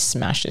until he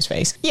smashed his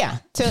face. Yeah.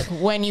 So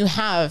when you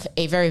have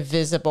a very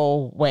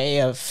visible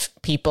way of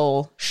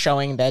people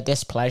showing their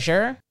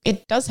displeasure,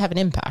 it does have an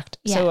impact.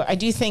 Yeah. So I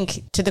do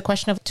think, to the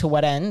question of to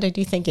what end, I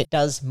do think it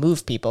does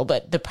move people.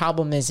 But the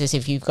problem is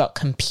if you've got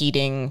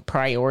competing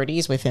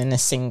priorities within a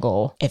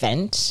single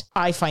event,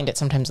 I find it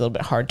sometimes a little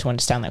bit hard to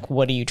understand, like,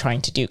 what are you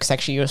trying to do? Because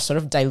actually you're sort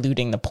of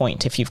diluting the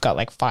point. If you've got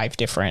like 5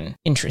 different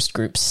interest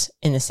groups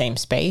in the same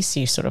space,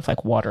 you sort of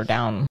like water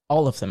down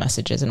all of the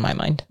messages in my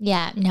mind.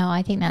 Yeah. No,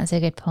 I think that's a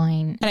good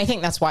point. And I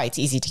think that's why it's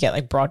easy to get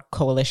like broad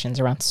coalitions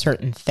around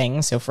certain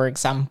things. So for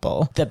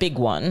example, the big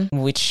one,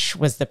 which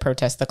was the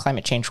protest, the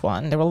climate change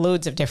one, there were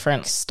loads of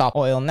different Stop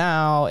Oil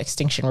Now,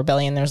 Extinction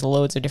Rebellion, there's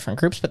loads of different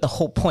groups, but the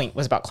whole point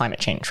was about climate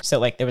change. So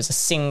like there was a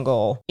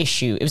single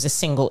issue, it was a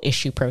single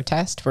issue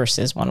protest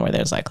versus one where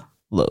there's like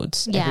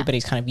loads. Yeah.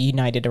 Everybody's kind of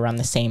united around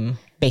the same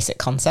basic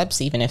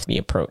concepts, even if the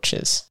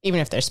approaches, even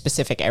if their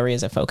specific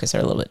areas of focus are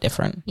a little bit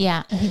different.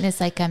 Yeah, I think there's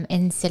like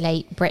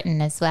Insulate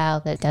Britain as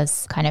well that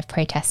does kind of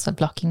protests for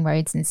blocking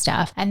roads and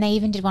stuff. And they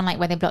even did one like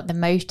where they blocked the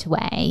motorway.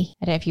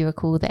 I don't know if you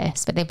recall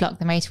this, but they blocked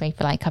the motorway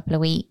for like a couple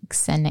of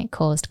weeks and it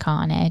caused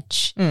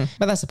carnage.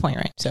 But that's the point,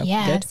 right? So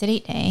Yeah, good.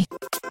 absolutely.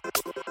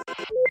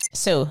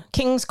 So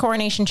King's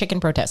Coronation chicken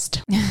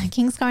protest.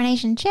 King's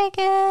Coronation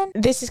chicken.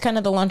 This is kind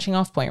of the launching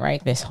off point,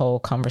 right? This whole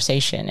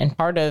conversation. And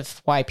part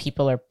of why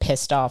people are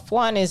pissed off,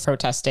 one is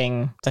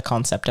protesting the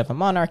concept of a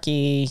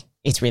monarchy.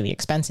 It's really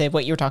expensive.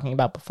 What you were talking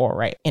about before,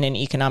 right? In an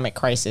economic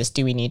crisis,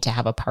 do we need to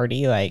have a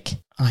party? Like,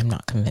 I'm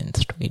not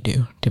convinced we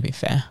do, to be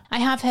fair. I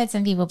have heard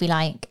some people be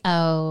like,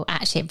 oh,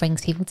 actually it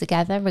brings people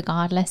together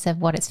regardless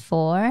of what it's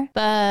for.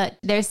 But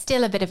there's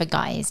still a bit of a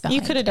guise behind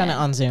You could have done it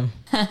on Zoom.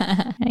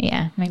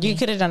 Yeah, maybe. You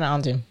could have done it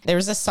on Zoom. There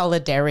was a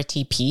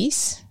solidarity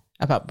piece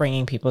about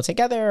bringing people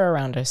together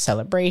around a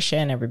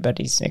celebration.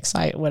 Everybody's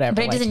excited, whatever.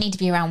 But it doesn't need to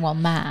be around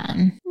one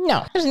man.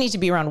 No, it doesn't need to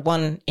be around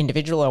one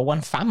individual or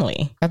one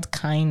family. That's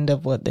kind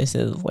of what this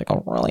is, like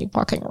a really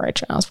fucking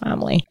rich ass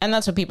family. And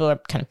that's what people are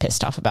kind of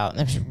pissed off about.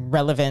 There's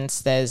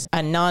relevance. There's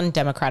a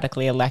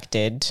non-democratically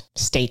elected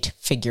state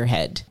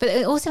figurehead.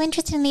 But also,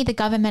 interestingly, the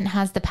government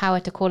has the power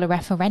to call a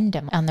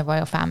referendum on the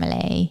royal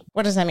family.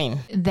 What does that mean?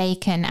 They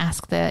can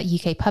ask the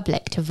UK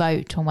public to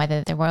vote on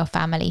whether the royal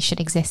family should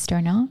exist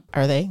or not.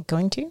 Are they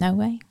going to? No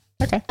way.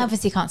 Okay.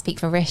 Obviously can't speak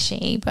for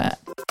Rishi, but...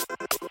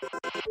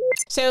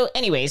 So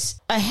anyways,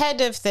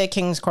 ahead of the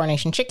King's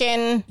Coronation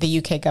chicken, the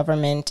UK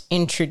government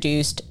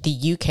introduced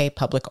the UK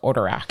Public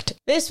Order Act.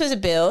 This was a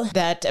bill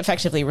that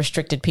effectively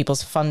restricted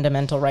people's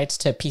fundamental rights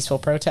to peaceful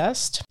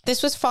protest.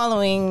 This was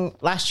following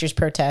last year's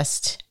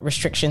protest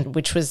restriction,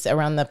 which was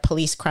around the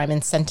Police Crime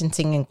and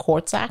Sentencing in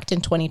Courts Act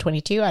in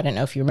 2022. I don't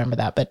know if you remember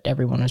that, but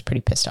everyone was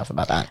pretty pissed off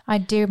about that. I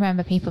do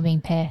remember people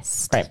being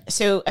pissed. Right.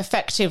 So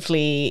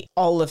effectively,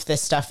 all of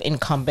this stuff in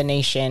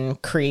combination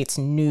creates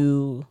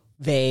new,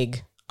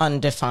 vague,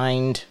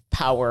 undefined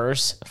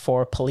powers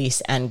for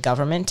police and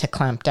government to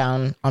clamp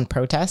down on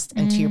protest.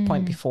 And to your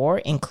point before,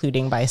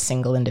 including by a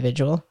single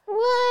individual.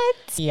 What?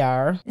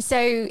 Yeah. So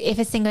if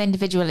a single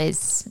individual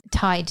is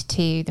tied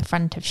to the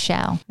front of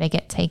shell, they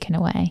get taken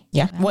away.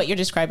 Yeah. What you're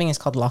describing is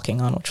called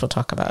locking on, which we'll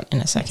talk about in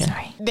a second.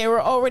 Sorry. There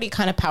were already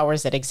kind of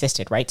powers that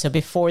existed, right? So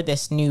before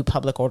this new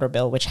public order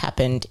bill, which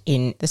happened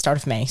in the start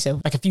of May,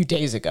 so like a few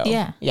days ago.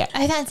 Yeah. Yeah.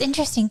 Oh, that's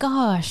interesting.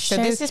 Gosh. So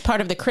this is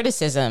part of the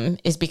criticism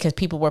is because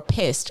people were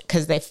pissed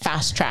because they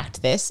fast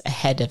tracked this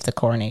ahead of the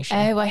coronation.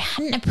 Oh, I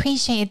hadn't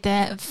appreciated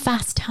the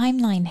fast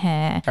timeline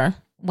here. Sure.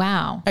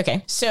 Wow.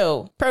 Okay,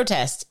 so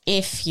protest.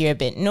 If you're a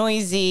bit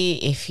noisy,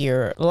 if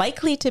you're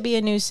likely to be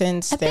a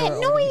nuisance. A bit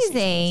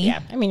noisy.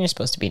 Yeah, I mean, you're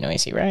supposed to be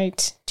noisy,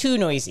 right? Too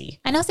noisy.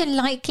 And also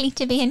likely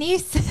to be a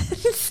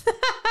nuisance.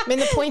 I mean,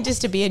 the point is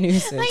to be a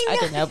nuisance. I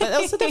don't know. But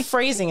also the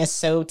phrasing is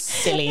so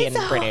silly and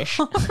British.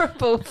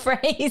 Horrible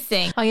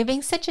phrasing. Oh, you're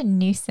being such a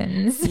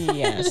nuisance.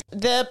 Yes.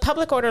 The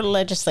public order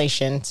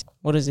legislation,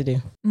 what does it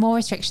do? More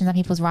restrictions on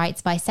people's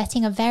rights by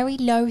setting a very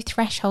low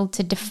threshold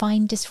to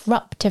define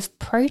disruptive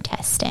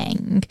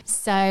protesting.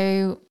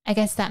 So I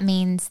guess that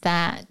means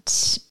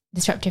that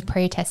disruptive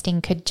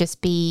protesting could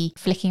just be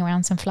flicking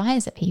around some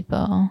flyers at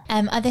people.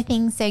 Other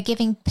things, so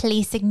giving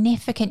police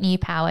significant new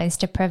powers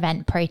to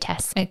prevent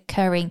protests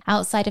occurring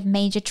outside of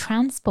major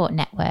transport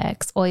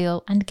networks,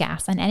 oil and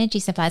gas and energy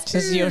supplies.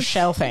 This is your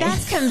Shell thing.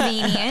 That's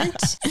convenient.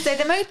 So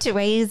the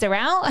motorways are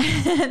out.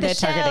 They're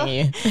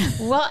targeting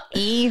you. What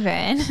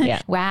even?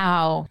 Yeah.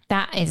 Wow,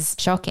 that is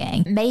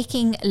shocking.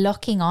 Making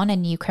locking on a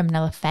new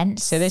criminal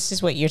offence. So this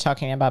is what you're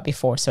talking about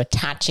before. So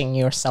attaching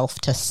yourself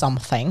to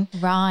something.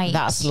 Right.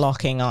 That's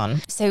locking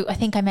on. So I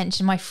think I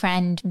mentioned my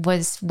friend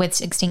was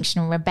with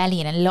Extinction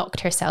Rebellion and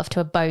locked herself to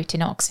a boat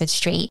in Oxford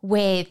Street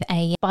with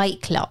a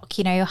bike lock,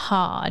 you know,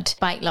 hard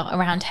bike lock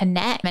around her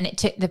neck. And it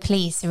took the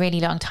police a really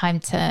long time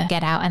to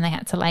get out, and they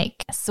had to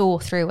like saw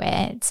through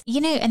it,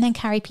 you know, and then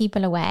carry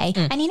people away.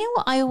 And you know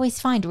what I always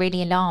find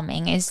really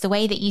alarming is the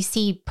way that you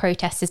see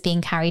protesters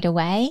being carried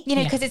away, you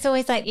know, because it's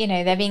always like, you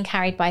know, they're being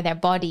carried by their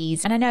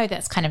bodies. And I know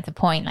that's kind of the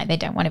point, like they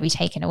don't want to be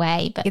taken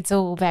away, but it's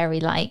all very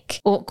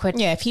like awkward.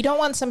 Yeah, if you don't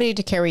want somebody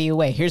to carry you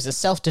away, here's a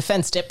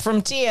self-defense tip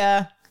from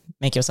Tia.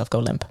 Make yourself go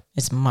limp.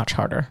 It's much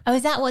harder. Oh,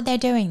 is that what they're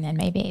doing then?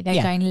 Maybe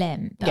they're going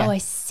limp. Yeah. Oh, I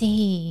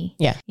see.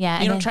 Yeah.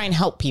 Yeah. You don't try and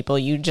help people.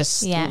 You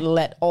just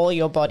let all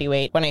your body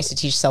weight. When I used to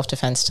teach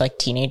self-defense to like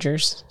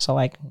teenagers, so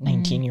like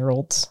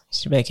 19-year-olds, I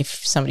used to be like,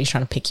 if somebody's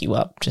trying to pick you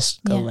up,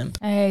 just go limp.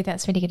 Oh,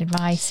 that's really good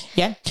advice.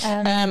 Yeah.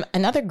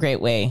 Another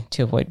great way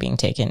to avoid being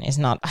taken is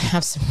not, I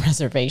have some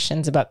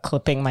reservations about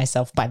clipping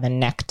myself by the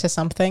neck to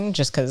something,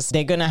 just because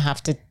they're going to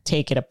have to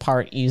take it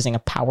apart using a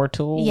power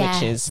tool,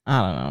 which is,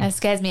 I don't know. That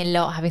scares me a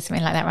lot, having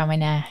something like that around my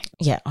neck.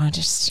 Yeah,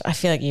 I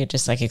feel like you're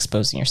just like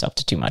exposing yourself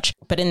to too much.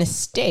 But in the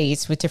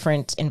States, with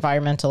different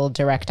environmental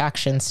direct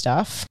action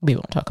stuff, we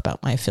won't talk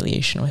about my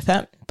affiliation with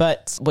that.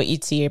 But what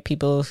you'd see are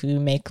people who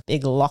make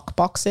big lock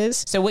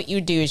boxes. So what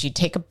you'd do is you'd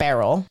take a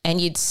barrel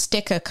and you'd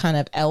stick a kind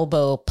of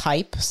elbow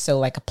pipe, so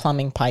like a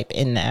plumbing pipe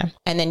in there.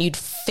 And then you'd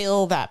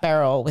fill that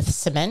barrel with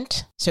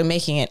cement, so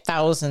making it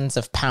thousands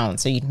of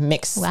pounds. So you'd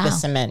mix the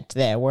cement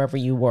there wherever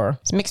you were.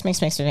 So mix.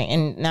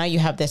 And now you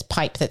have this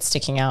pipe that's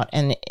sticking out,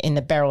 and in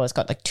the barrel it's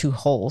got like 2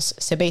 holes.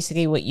 So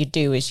basically what you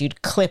do is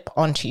you'd clip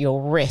onto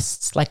your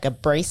wrists like a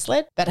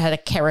bracelet that had a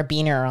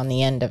carabiner on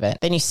the end of it.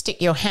 Then you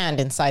stick your hand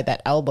inside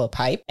that elbow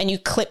pipe and you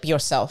clip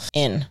yourself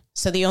in.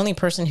 So the only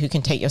person who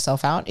can take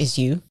yourself out is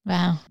you.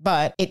 Wow.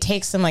 But it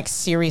takes some like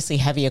seriously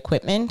heavy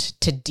equipment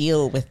to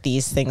deal with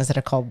these things that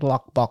are called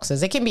lock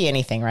boxes. It can be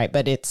anything, right?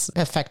 But it's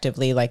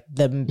effectively like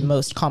the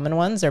most common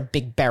ones are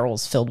big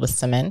barrels filled with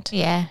cement.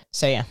 Yeah.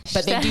 So yeah,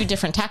 but they do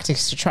different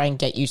tactics to try and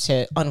get you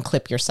to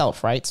unclip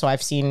yourself, right? So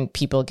I've seen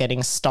people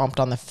getting stomped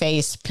on the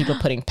face, people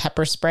putting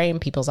pepper spray in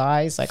people's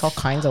eyes, like all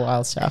kinds of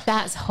wild stuff.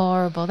 That's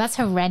horrible. That's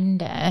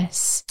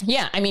horrendous.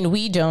 Yeah, I mean,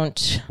 we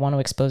don't want to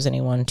expose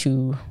anyone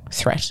to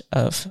threat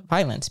of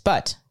violence,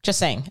 but just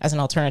saying, as an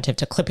alternative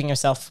to clipping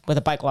yourself with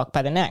a bike lock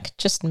by the neck,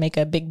 just make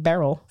a big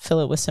barrel,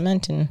 fill it with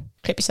cement, and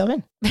clip yourself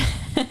in.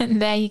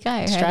 There you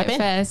go. Strap in.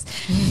 First.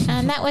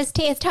 And that was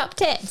Tia's top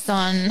tips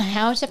on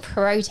how to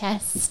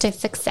protest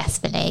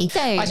successfully. So,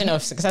 I don't know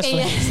if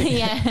successfully.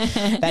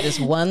 That is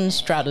one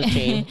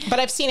strategy. But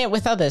I've seen it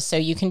with others. So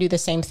you can do the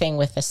same thing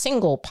with a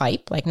single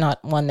pipe, like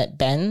not one that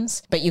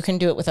bends, but you can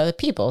do it with other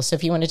people. So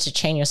if you wanted to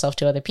chain yourself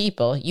to other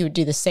people, you would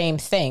do the same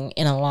thing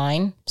in a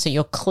line. So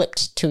you're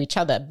clipped to each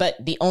other.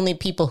 But the only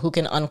people who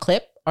can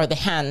unclip are the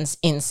hands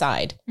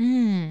inside.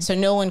 So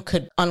no one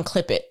could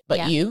unclip it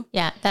but you.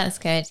 Yeah, that's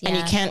good. Yeah. And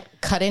you can't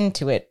cut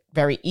into it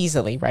very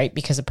easily, right?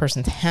 Because a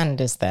person's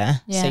hand is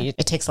there. Yeah. So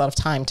it takes a lot of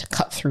time to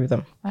cut through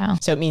them. Wow.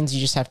 So it means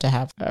you just have to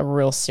have a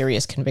real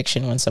serious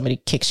conviction when somebody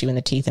kicks you in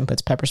the teeth and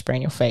puts pepper spray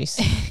in your face,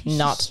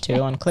 not to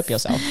unclip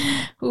yourself.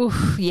 Ooh,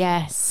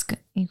 yes.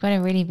 You've got to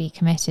really be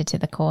committed to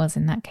the cause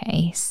in that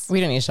case. We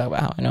don't need to talk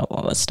about how I know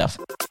all this stuff.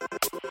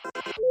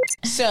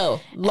 So,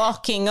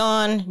 locking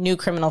on, new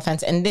criminal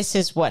offense, and this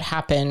is what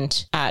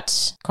happened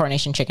at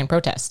Coronation Chicken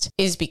protest,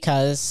 is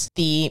because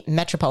the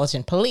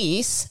Metropolitan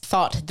Police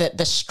thought that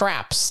the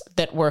straps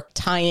that were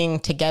tying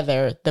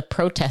together the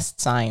protest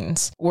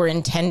signs were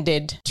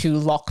intended to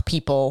lock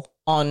people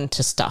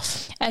onto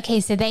stuff.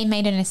 Okay, so they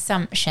made an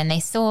assumption. They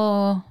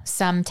saw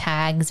some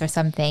tags or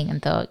something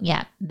and thought,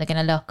 yeah, they're going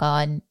to lock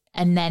on.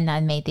 And then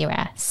I made the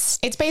arrest.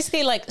 It's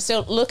basically like,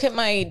 so look at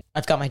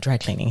I've got my dry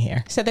cleaning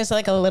here. So there's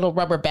like a little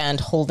rubber band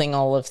holding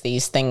all of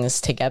these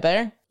things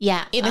together.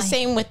 Yeah.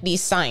 Same with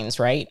these signs,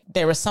 right?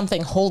 There was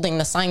something holding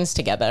the signs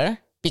together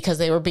because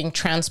they were being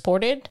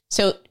transported.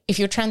 So if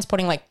you're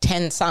transporting like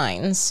 10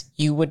 signs,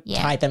 you would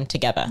tie them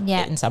together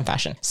in some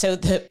fashion. So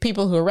the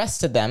people who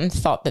arrested them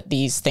thought that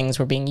these things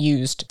were being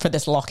used for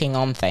this locking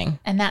on thing.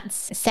 And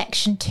that's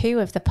Section 2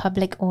 of the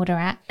Public Order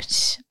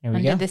Act.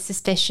 Under the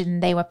suspicion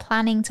they were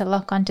planning to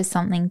lock onto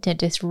something to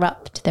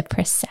disrupt the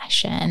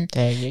procession.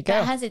 There you go.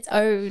 That has its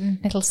own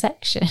little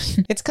section.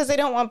 It's because they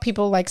don't want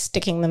people like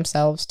sticking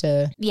themselves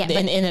to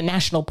in a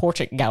national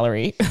portrait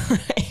gallery.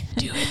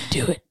 Do it.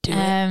 Do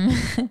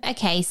it.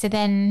 Okay, so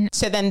then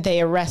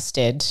they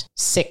arrested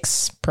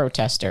 6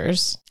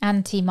 protesters.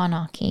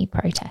 anti-monarchy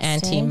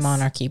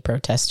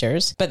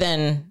protesters. But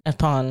then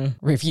upon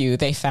review,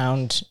 they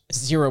found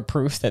zero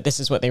proof that this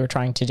is what they were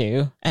trying to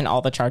do. And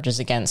all the charges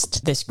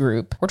against this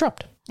group were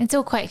dropped. It's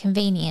all quite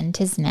convenient,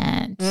 isn't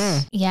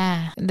it?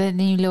 Yeah. The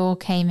new law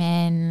came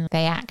in.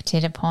 They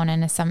acted upon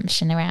an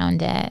assumption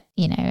around it,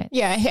 you know.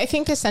 Yeah, I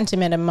think the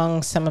sentiment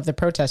among some of the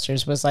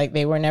protesters was like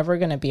they were never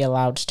going to be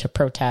allowed to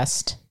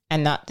protest.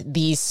 And that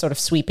these sort of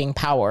sweeping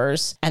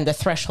powers and the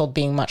threshold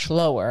being much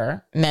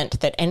lower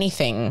meant that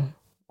anything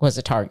was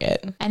a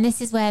target. And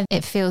this is where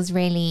it feels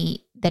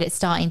really that it's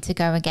starting to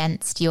go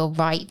against your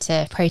right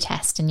to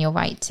protest and your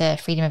right to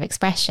freedom of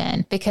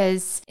expression,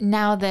 because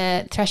now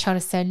the threshold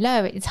is so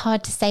low, it's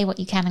hard to say what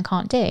you can and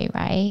can't do,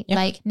 right? Yep.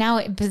 Like now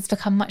it has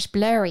become much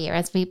blurrier,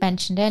 as we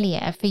mentioned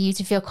earlier, for you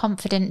to feel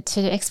confident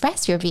to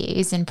express your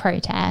views and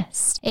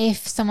protest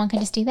if someone can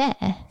just do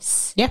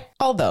this. Yeah.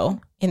 Although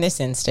in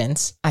this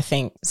instance, I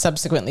think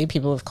subsequently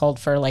people have called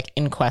for like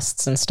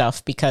inquests and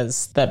stuff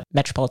because the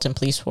Metropolitan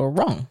Police were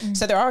wrong.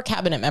 So there are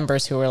cabinet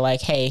members who are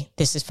like, hey,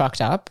 this is fucked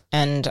up.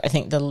 And I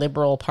think the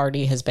Liberal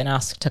Party has been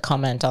asked to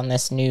comment on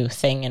this new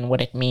thing and what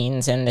it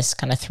means and this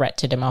kind of threat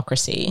to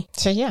democracy.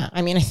 So yeah,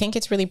 I mean, I think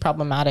it's really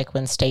problematic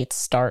when states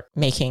start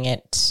making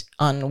it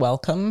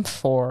unwelcome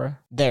for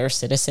their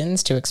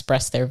citizens to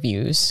express their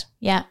views.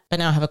 Yeah. But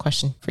now I have a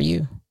question for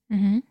you.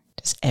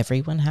 Does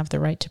everyone have the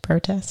right to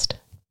protest?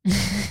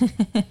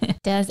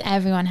 Does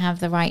everyone have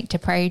the right to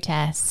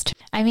protest?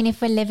 I mean, if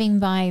we're living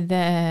by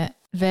the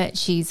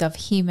virtues of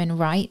human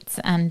rights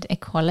and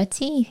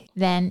equality,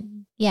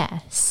 then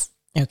yes.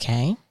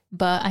 Okay.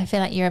 But I feel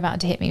like you're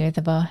about to hit me with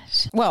the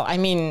bus. Well, I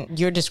mean,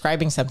 you're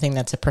describing something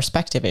that's a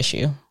perspective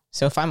issue.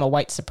 So if I'm a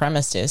white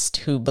supremacist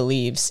who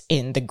believes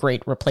in the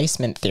great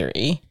replacement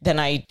theory, then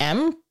I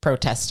am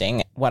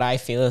protesting what I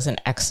feel is an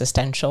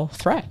existential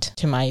threat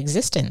to my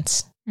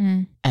existence.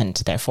 And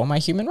therefore my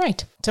human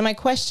right. So my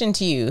question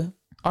to you,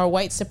 are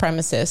white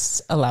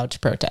supremacists allowed to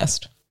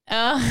protest?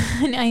 Oh,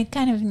 I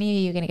kind of knew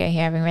you were going to go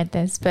here having read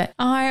this, but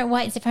are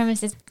white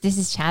supremacists, this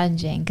is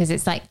challenging because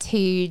it's like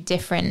 2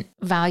 different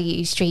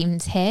value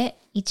streams hit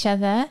each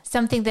other.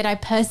 Something that I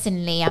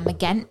personally am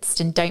against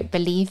and don't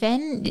believe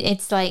in.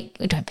 It's like,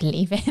 I don't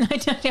believe in. I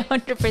don't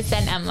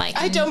 100%. I'm like,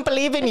 I don't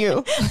believe in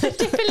you. I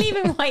don't believe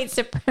in white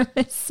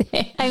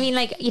supremacy. I mean,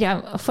 like, you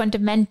know,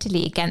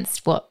 fundamentally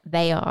against what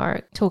they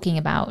are talking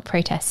about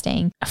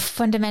protesting.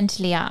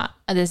 Fundamentally,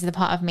 there's the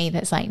part of me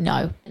that's like,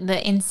 no.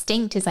 The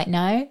instinct is like,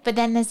 no. But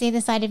then there's the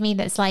other side of me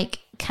that's like,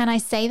 can I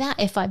say that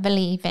if I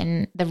believe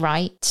in the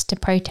right to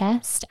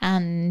protest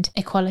and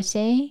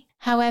equality?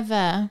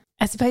 However,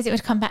 I suppose it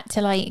would come back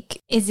to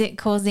like, is it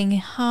causing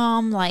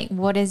harm? Like,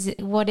 what is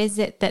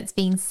it that's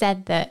being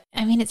said that,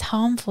 I mean, it's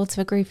harmful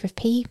to a group of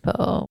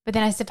people. But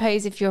then I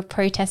suppose if you're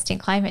protesting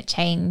climate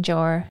change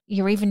or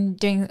you're even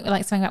doing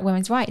like something about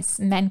women's rights,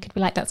 men could be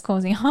like, that's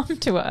causing harm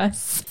to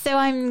us. So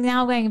I'm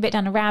now going a bit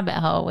down a rabbit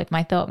hole with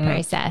my thought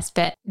process,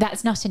 but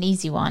that's not an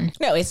easy one.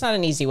 No, it's not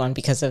an easy one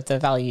because of the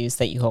values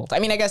that you hold. I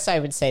mean, I guess I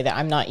would say that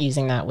I'm not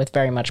using that with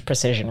very much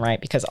precision,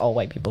 right? Because all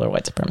white people are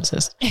white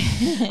supremacists.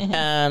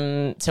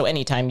 So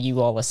anytime you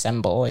all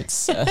assemble,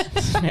 it's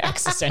an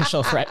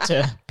existential threat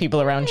to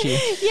people around you.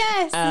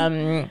 Yes.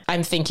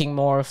 I'm thinking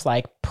more of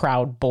like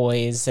Proud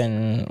Boys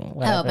and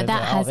whatever. Oh, but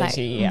that has like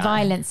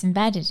violence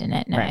embedded in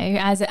it, no? Right.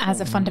 As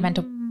a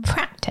fundamental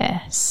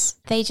practice.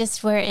 They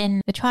just were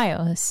in the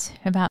trials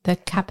about the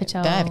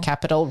Capitol. The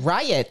Capitol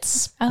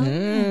riots. Oh,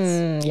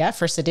 yes. Yeah,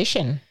 for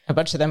sedition. A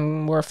bunch of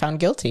them were found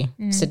guilty.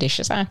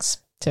 Seditious acts.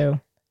 So,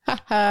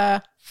 haha,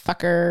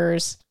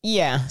 fuckers.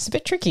 Yeah, it's a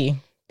bit tricky.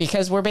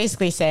 Because we're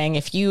basically saying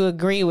if you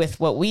agree with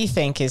what we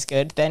think is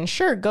good, then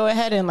sure, go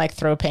ahead and like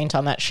throw paint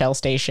on that Shell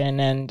station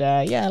and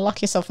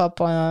lock yourself up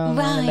in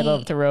the middle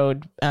of the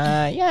road.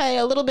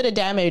 A little bit of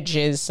damage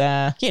is,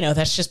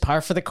 that's just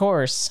par for the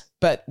course.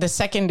 But the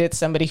second it's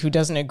somebody who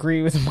doesn't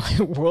agree with my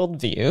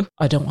worldview,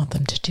 I don't want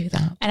them to do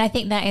that. And I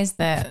think that is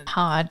the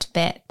hard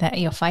bit that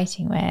you're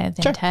fighting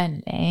with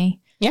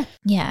internally. Yeah.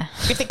 Yeah.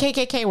 If the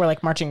KKK were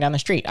like marching down the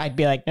street, I'd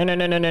be like, no.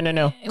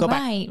 Go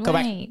back.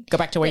 Go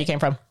back to where you came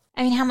from.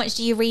 I mean, how much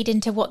do you read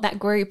into what that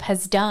group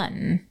has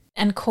done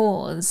and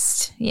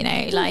caused,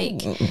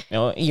 like...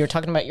 You're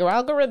talking about your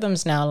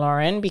algorithms now,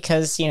 Lauren,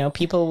 because,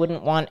 people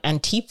wouldn't want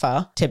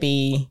Antifa to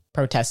be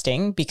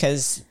protesting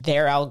because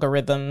their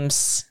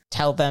algorithms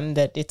tell them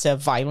that it's a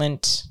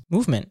violent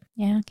movement.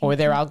 Yeah. Okay, or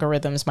their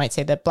algorithms might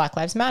say that Black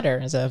Lives Matter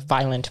is a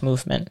violent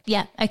movement.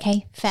 Yeah.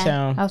 Okay. Fair.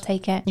 So I'll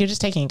take it. You're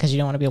just taking it because you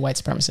don't want to be a white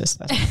supremacist.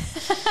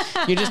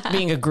 You're just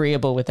being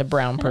agreeable with a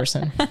brown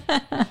person.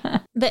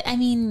 But I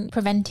mean,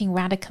 preventing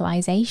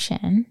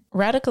radicalization.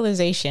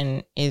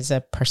 Radicalization is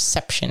a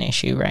perception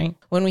issue, right?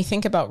 When we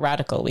think about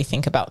radical, we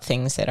think about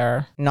things that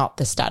are not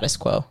the status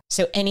quo.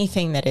 So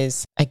anything that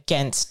is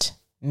against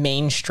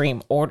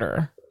mainstream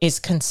order is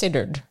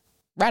considered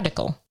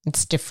radical.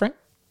 It's different.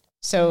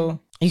 So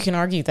you can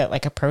argue that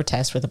like a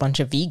protest with a bunch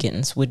of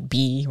vegans would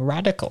be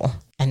radical.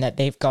 and that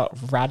they've got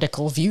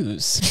radical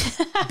views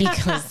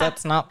because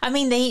that's not... I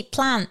mean, they eat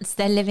plants.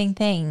 They're living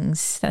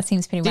things. That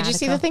seems pretty radical. Did you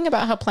see the thing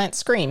about how plants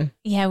scream?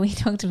 Yeah, we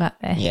talked about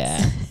this.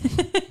 Yeah.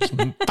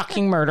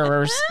 Fucking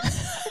murderers.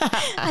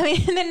 I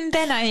mean,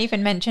 then I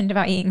even mentioned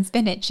about eating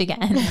spinach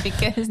again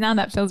because now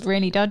that feels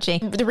really dodgy.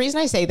 The reason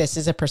I say this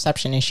is a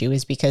perception issue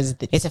is because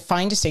it's a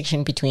fine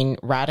distinction between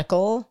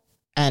radical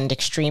and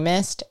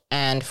extremist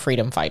and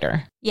freedom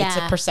fighter. Yeah. It's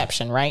a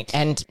perception, right?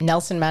 And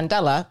Nelson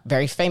Mandela,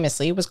 very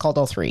famously, was called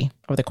all three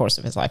over the course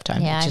of his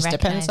lifetime. Yeah, it just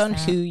depends on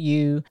who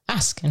you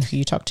ask and who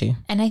you talk to.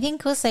 And I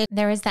think also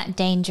there is that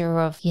danger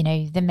of,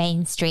 the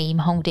mainstream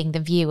holding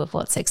the view of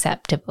what's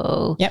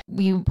acceptable. Yep.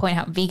 You point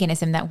out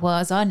veganism that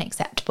was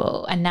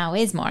unacceptable and now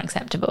is more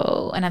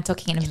acceptable. And I'm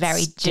talking in a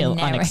very still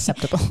generic...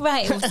 unacceptable.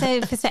 Right. So,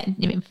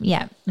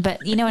 yeah.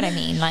 But you know what I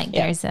mean? Like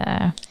there's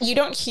a... You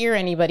don't hear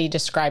anybody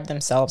describe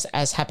themselves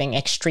as having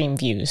extreme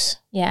views.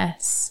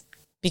 Yes.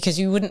 Because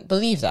you wouldn't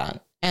believe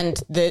that. And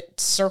the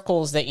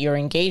circles that you're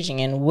engaging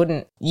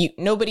in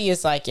nobody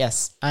is like,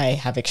 yes, I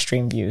have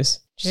extreme views.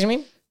 Do you see what I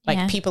mean?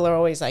 Like people are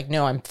always like,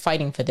 no, I'm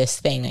fighting for this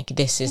thing. Like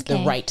this is the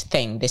right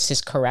thing. This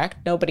is correct.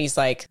 Nobody's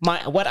like,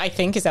 what I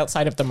think is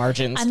outside of the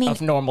margins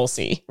of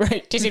normalcy.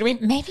 Right? Do you see what I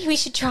mean? Maybe we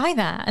should try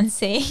that and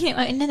see.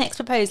 In the next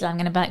proposal, I'm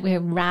going to be like, we're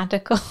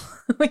radical.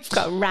 We've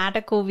got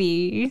radical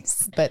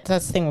views. But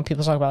that's the thing when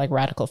people talk about like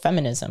radical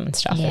feminism and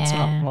stuff. It's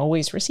not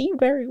always received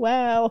very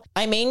well.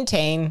 I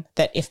maintain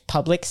that if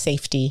public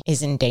safety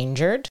is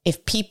endangered,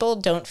 if people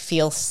don't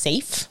feel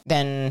safe,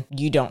 then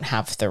you don't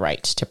have the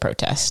right to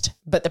protest.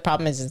 But the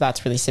problem is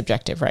that's really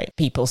subjective, right?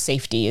 People's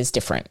safety is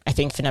different. I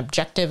think if an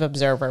objective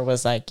observer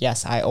was like,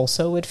 yes, I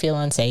also would feel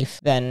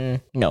unsafe,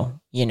 then no,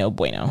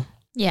 bueno.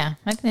 Yeah,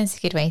 I think that's a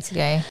good way to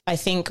go. I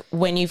think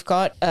when you've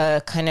got a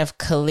kind of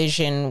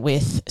collision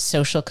with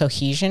social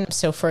cohesion,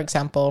 so for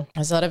example,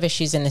 there's a lot of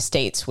issues in the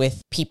States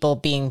with people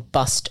being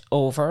bussed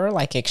over,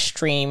 like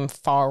extreme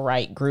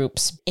far-right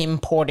groups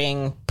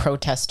importing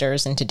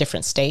protesters into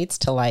different states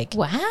to like...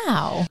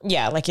 Wow.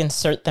 Yeah, like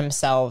insert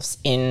themselves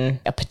in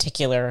a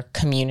particular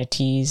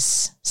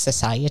community's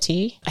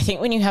society. I think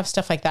when you have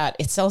stuff like that,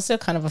 it's also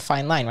kind of a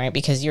fine line, right?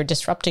 Because you're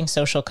disrupting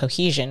social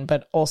cohesion,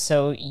 but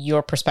also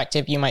your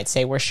perspective, you might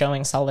say we're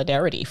showing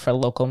solidarity for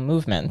local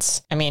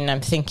movements. I mean, I'm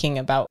thinking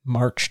about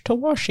March to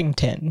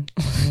Washington.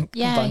 A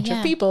bunch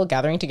of people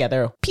gathering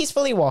together,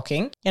 peacefully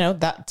walking,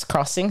 that's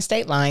crossing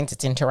state lines.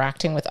 It's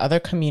interacting with other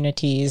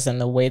communities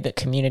and the way that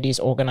communities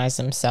organize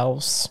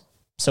themselves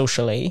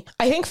socially.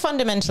 I think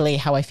fundamentally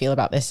how I feel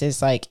about this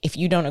is like, if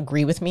you don't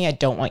agree with me, I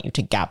don't want you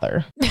to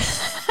gather.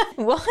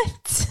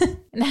 What?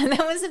 No,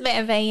 that was a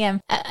bit of an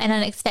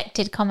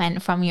unexpected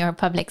comment from your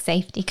public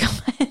safety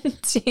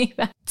comment too.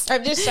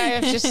 I've just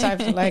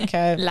like,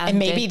 and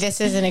maybe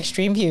this is an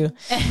extreme view.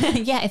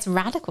 Yeah, it's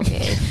radical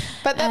view.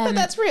 But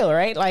that's real,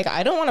 right? Like,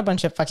 I don't want a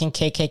bunch of fucking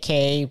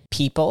KKK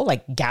people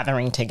like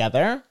gathering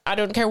together. I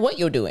don't care what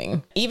you're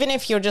doing. Even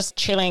if you're just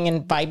chilling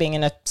and vibing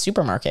in a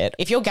supermarket.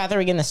 If you're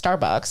gathering in the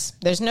Starbucks,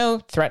 there's no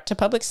threat to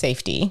public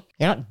safety.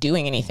 You're not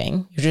doing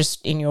anything. You're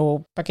just in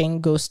your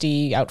fucking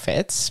ghosty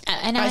outfits.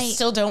 And I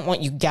still don't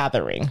want you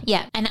gathering.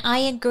 Yeah. And I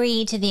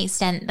agree to the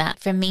extent that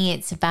for me,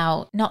 it's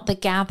about not the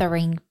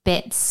gathering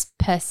bits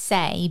per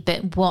se,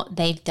 but what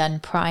they've done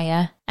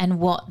prior and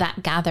what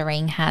that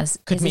gathering is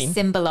a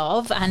symbol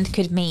of and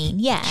could mean.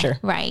 Yeah, sure.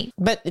 Right.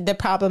 But the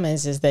problem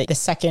is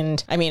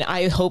that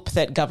I hope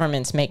that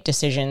governments make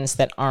decisions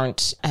that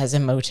aren't as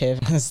emotive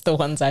as the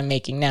ones I'm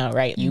making now,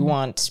 right? You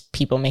want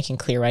people making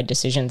clear-eyed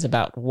decisions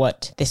about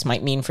what this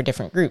might mean for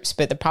different groups.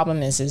 But the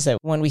problem is that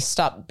when we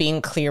stop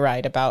being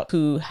clear-eyed about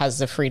who has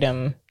the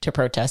freedom to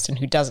protest and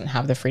who doesn't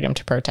have the freedom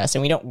to protest,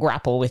 and we don't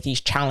grapple with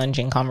these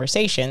challenging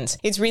conversations,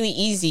 it's really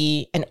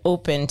easy and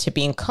open to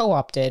being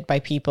co-opted by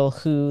people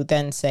who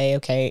then say,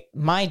 okay,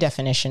 my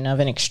definition of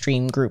an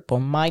extreme group or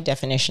my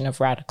definition of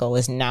radical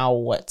is now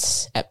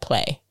what's at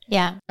play.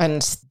 Yeah.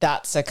 And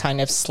that's a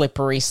kind of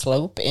slippery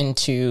slope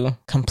into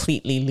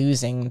completely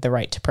losing the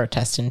right to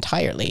protest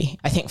entirely.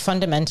 I think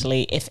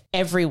fundamentally, if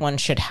everyone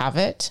should have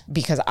it,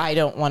 because I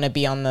don't want to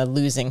be on the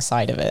losing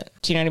side of it.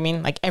 Do you know what I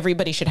mean? Like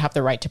everybody should have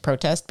the right to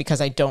protest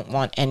because I don't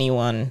want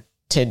anyone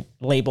to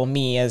label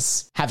me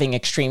as having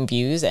extreme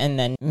views and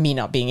then me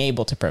not being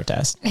able to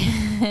protest.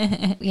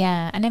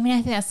 Yeah. And I mean,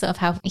 I think that's sort of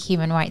how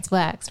human rights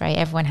works, right?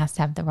 Everyone has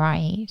to have the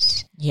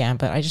right. Yeah,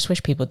 but I just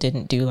wish people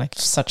didn't do like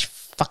such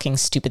fucking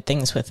stupid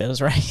things with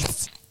those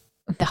rights.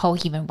 The whole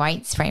human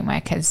rights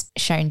framework has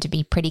shown to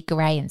be pretty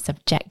grey and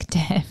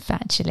subjective,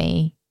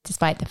 actually,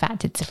 despite the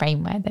fact it's a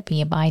framework that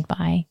we abide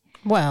by.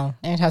 Well,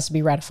 it has to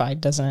be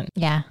ratified, doesn't it?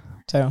 Yeah.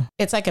 So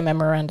it's like a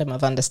memorandum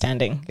of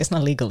understanding. It's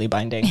not legally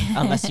binding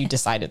unless you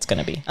decide it's going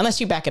to be, unless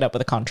you back it up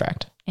with a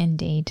contract.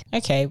 Indeed.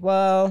 Okay,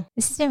 well,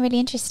 This has been really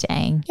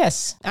interesting.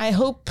 yes, I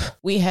hope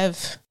we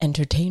have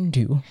entertained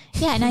you.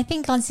 Yeah, and I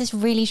think it's just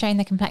really showing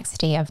the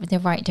complexity of the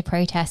right to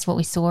protest, what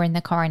we saw in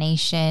the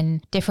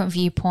coronation, different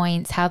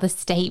viewpoints, how the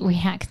state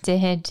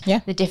reacted,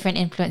 the different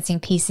influencing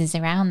pieces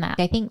around that.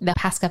 I think the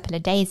past couple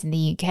of days in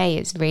the UK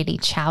has really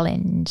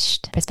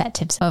challenged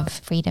perspectives of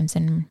freedoms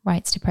and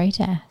rights to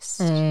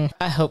protest.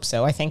 I hope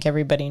so. I think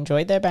everybody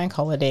enjoyed their bank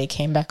holiday,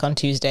 came back on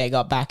Tuesday,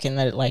 got back in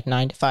the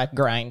 9 to 5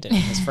 grind, and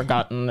has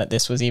forgotten that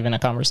this was even a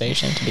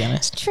conversation, to be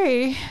honest.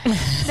 True.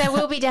 There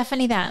will be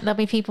definitely that. There'll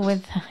be people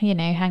with,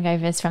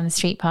 hangovers from the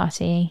street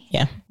party.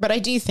 Yeah. But I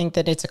do think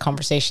that it's a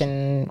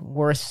conversation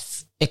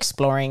worth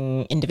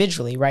exploring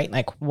individually, right?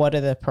 Like, what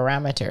are the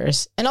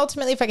parameters? And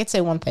ultimately, if I could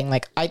say one thing,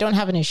 like, I don't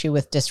have an issue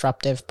with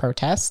disruptive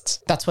protests.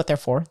 That's what they're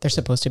for. They're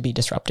supposed to be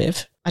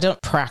disruptive. I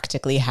don't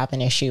practically have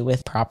an issue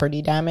with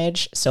property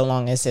damage so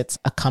long as it's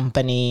a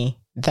company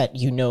that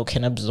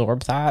can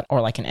absorb that,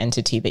 or like an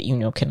entity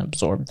that can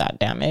absorb that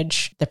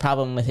damage. The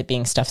problem with it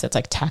being stuff that's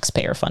like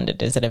taxpayer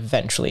funded is that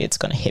eventually it's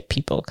going to hit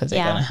people because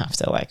they're going to have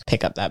to like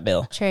pick up that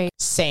bill. True.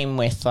 Same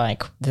with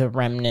like the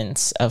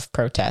remnants of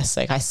protests.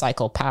 Like I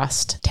cycle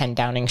past 10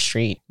 Downing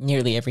Street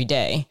nearly every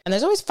day, and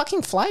there's always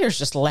fucking flyers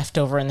just left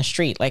over in the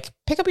street. Like,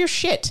 pick up your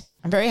shit.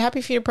 I'm very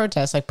happy for you to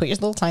protest. Like, put your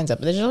little signs up.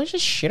 But there's always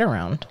just shit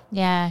around.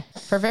 Yeah.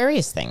 For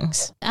various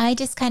things. I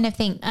just kind of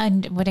think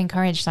and would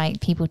encourage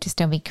like people to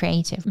still be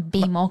creative,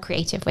 be more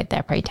creative with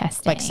their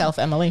protesting. Like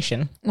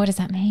self-immolation. What does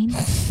that mean?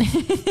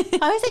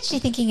 I was actually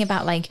thinking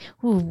about like,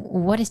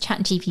 what is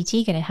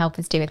ChatGPT going to help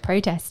us do with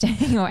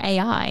protesting, or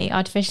AI,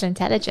 artificial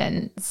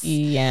intelligence?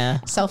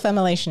 Yeah.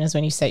 Self-immolation is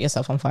when you set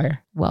yourself on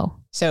fire. Whoa.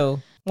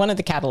 So one of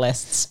the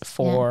catalysts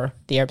for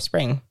the Arab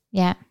Spring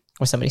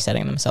was somebody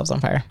setting themselves on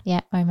fire.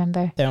 Yeah, I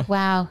remember. So,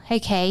 wow.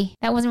 Okay.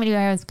 That wasn't really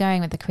where I was going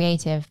with the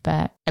creative,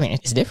 but... I mean,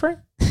 it's different.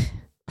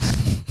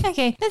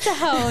 Okay. That's a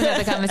whole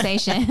other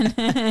conversation.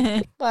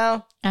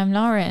 Well, I'm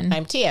Lauren.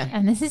 I'm Tia.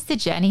 And this is the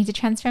Journey to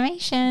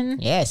Transformation.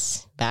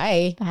 Yes.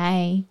 Bye.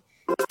 Bye.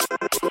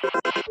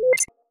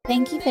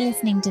 Thank you for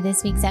listening to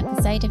this week's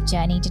episode of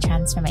Journey to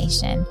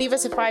Transformation. Leave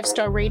us a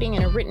 5-star rating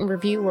and a written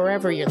review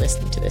wherever you're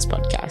listening to this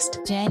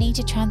podcast. Journey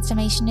to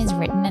Transformation is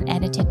written and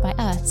edited by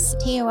us,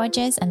 Tia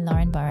Rogers and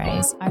Lauren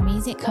Burrows. Our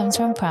music comes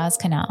from Praz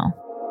Canal.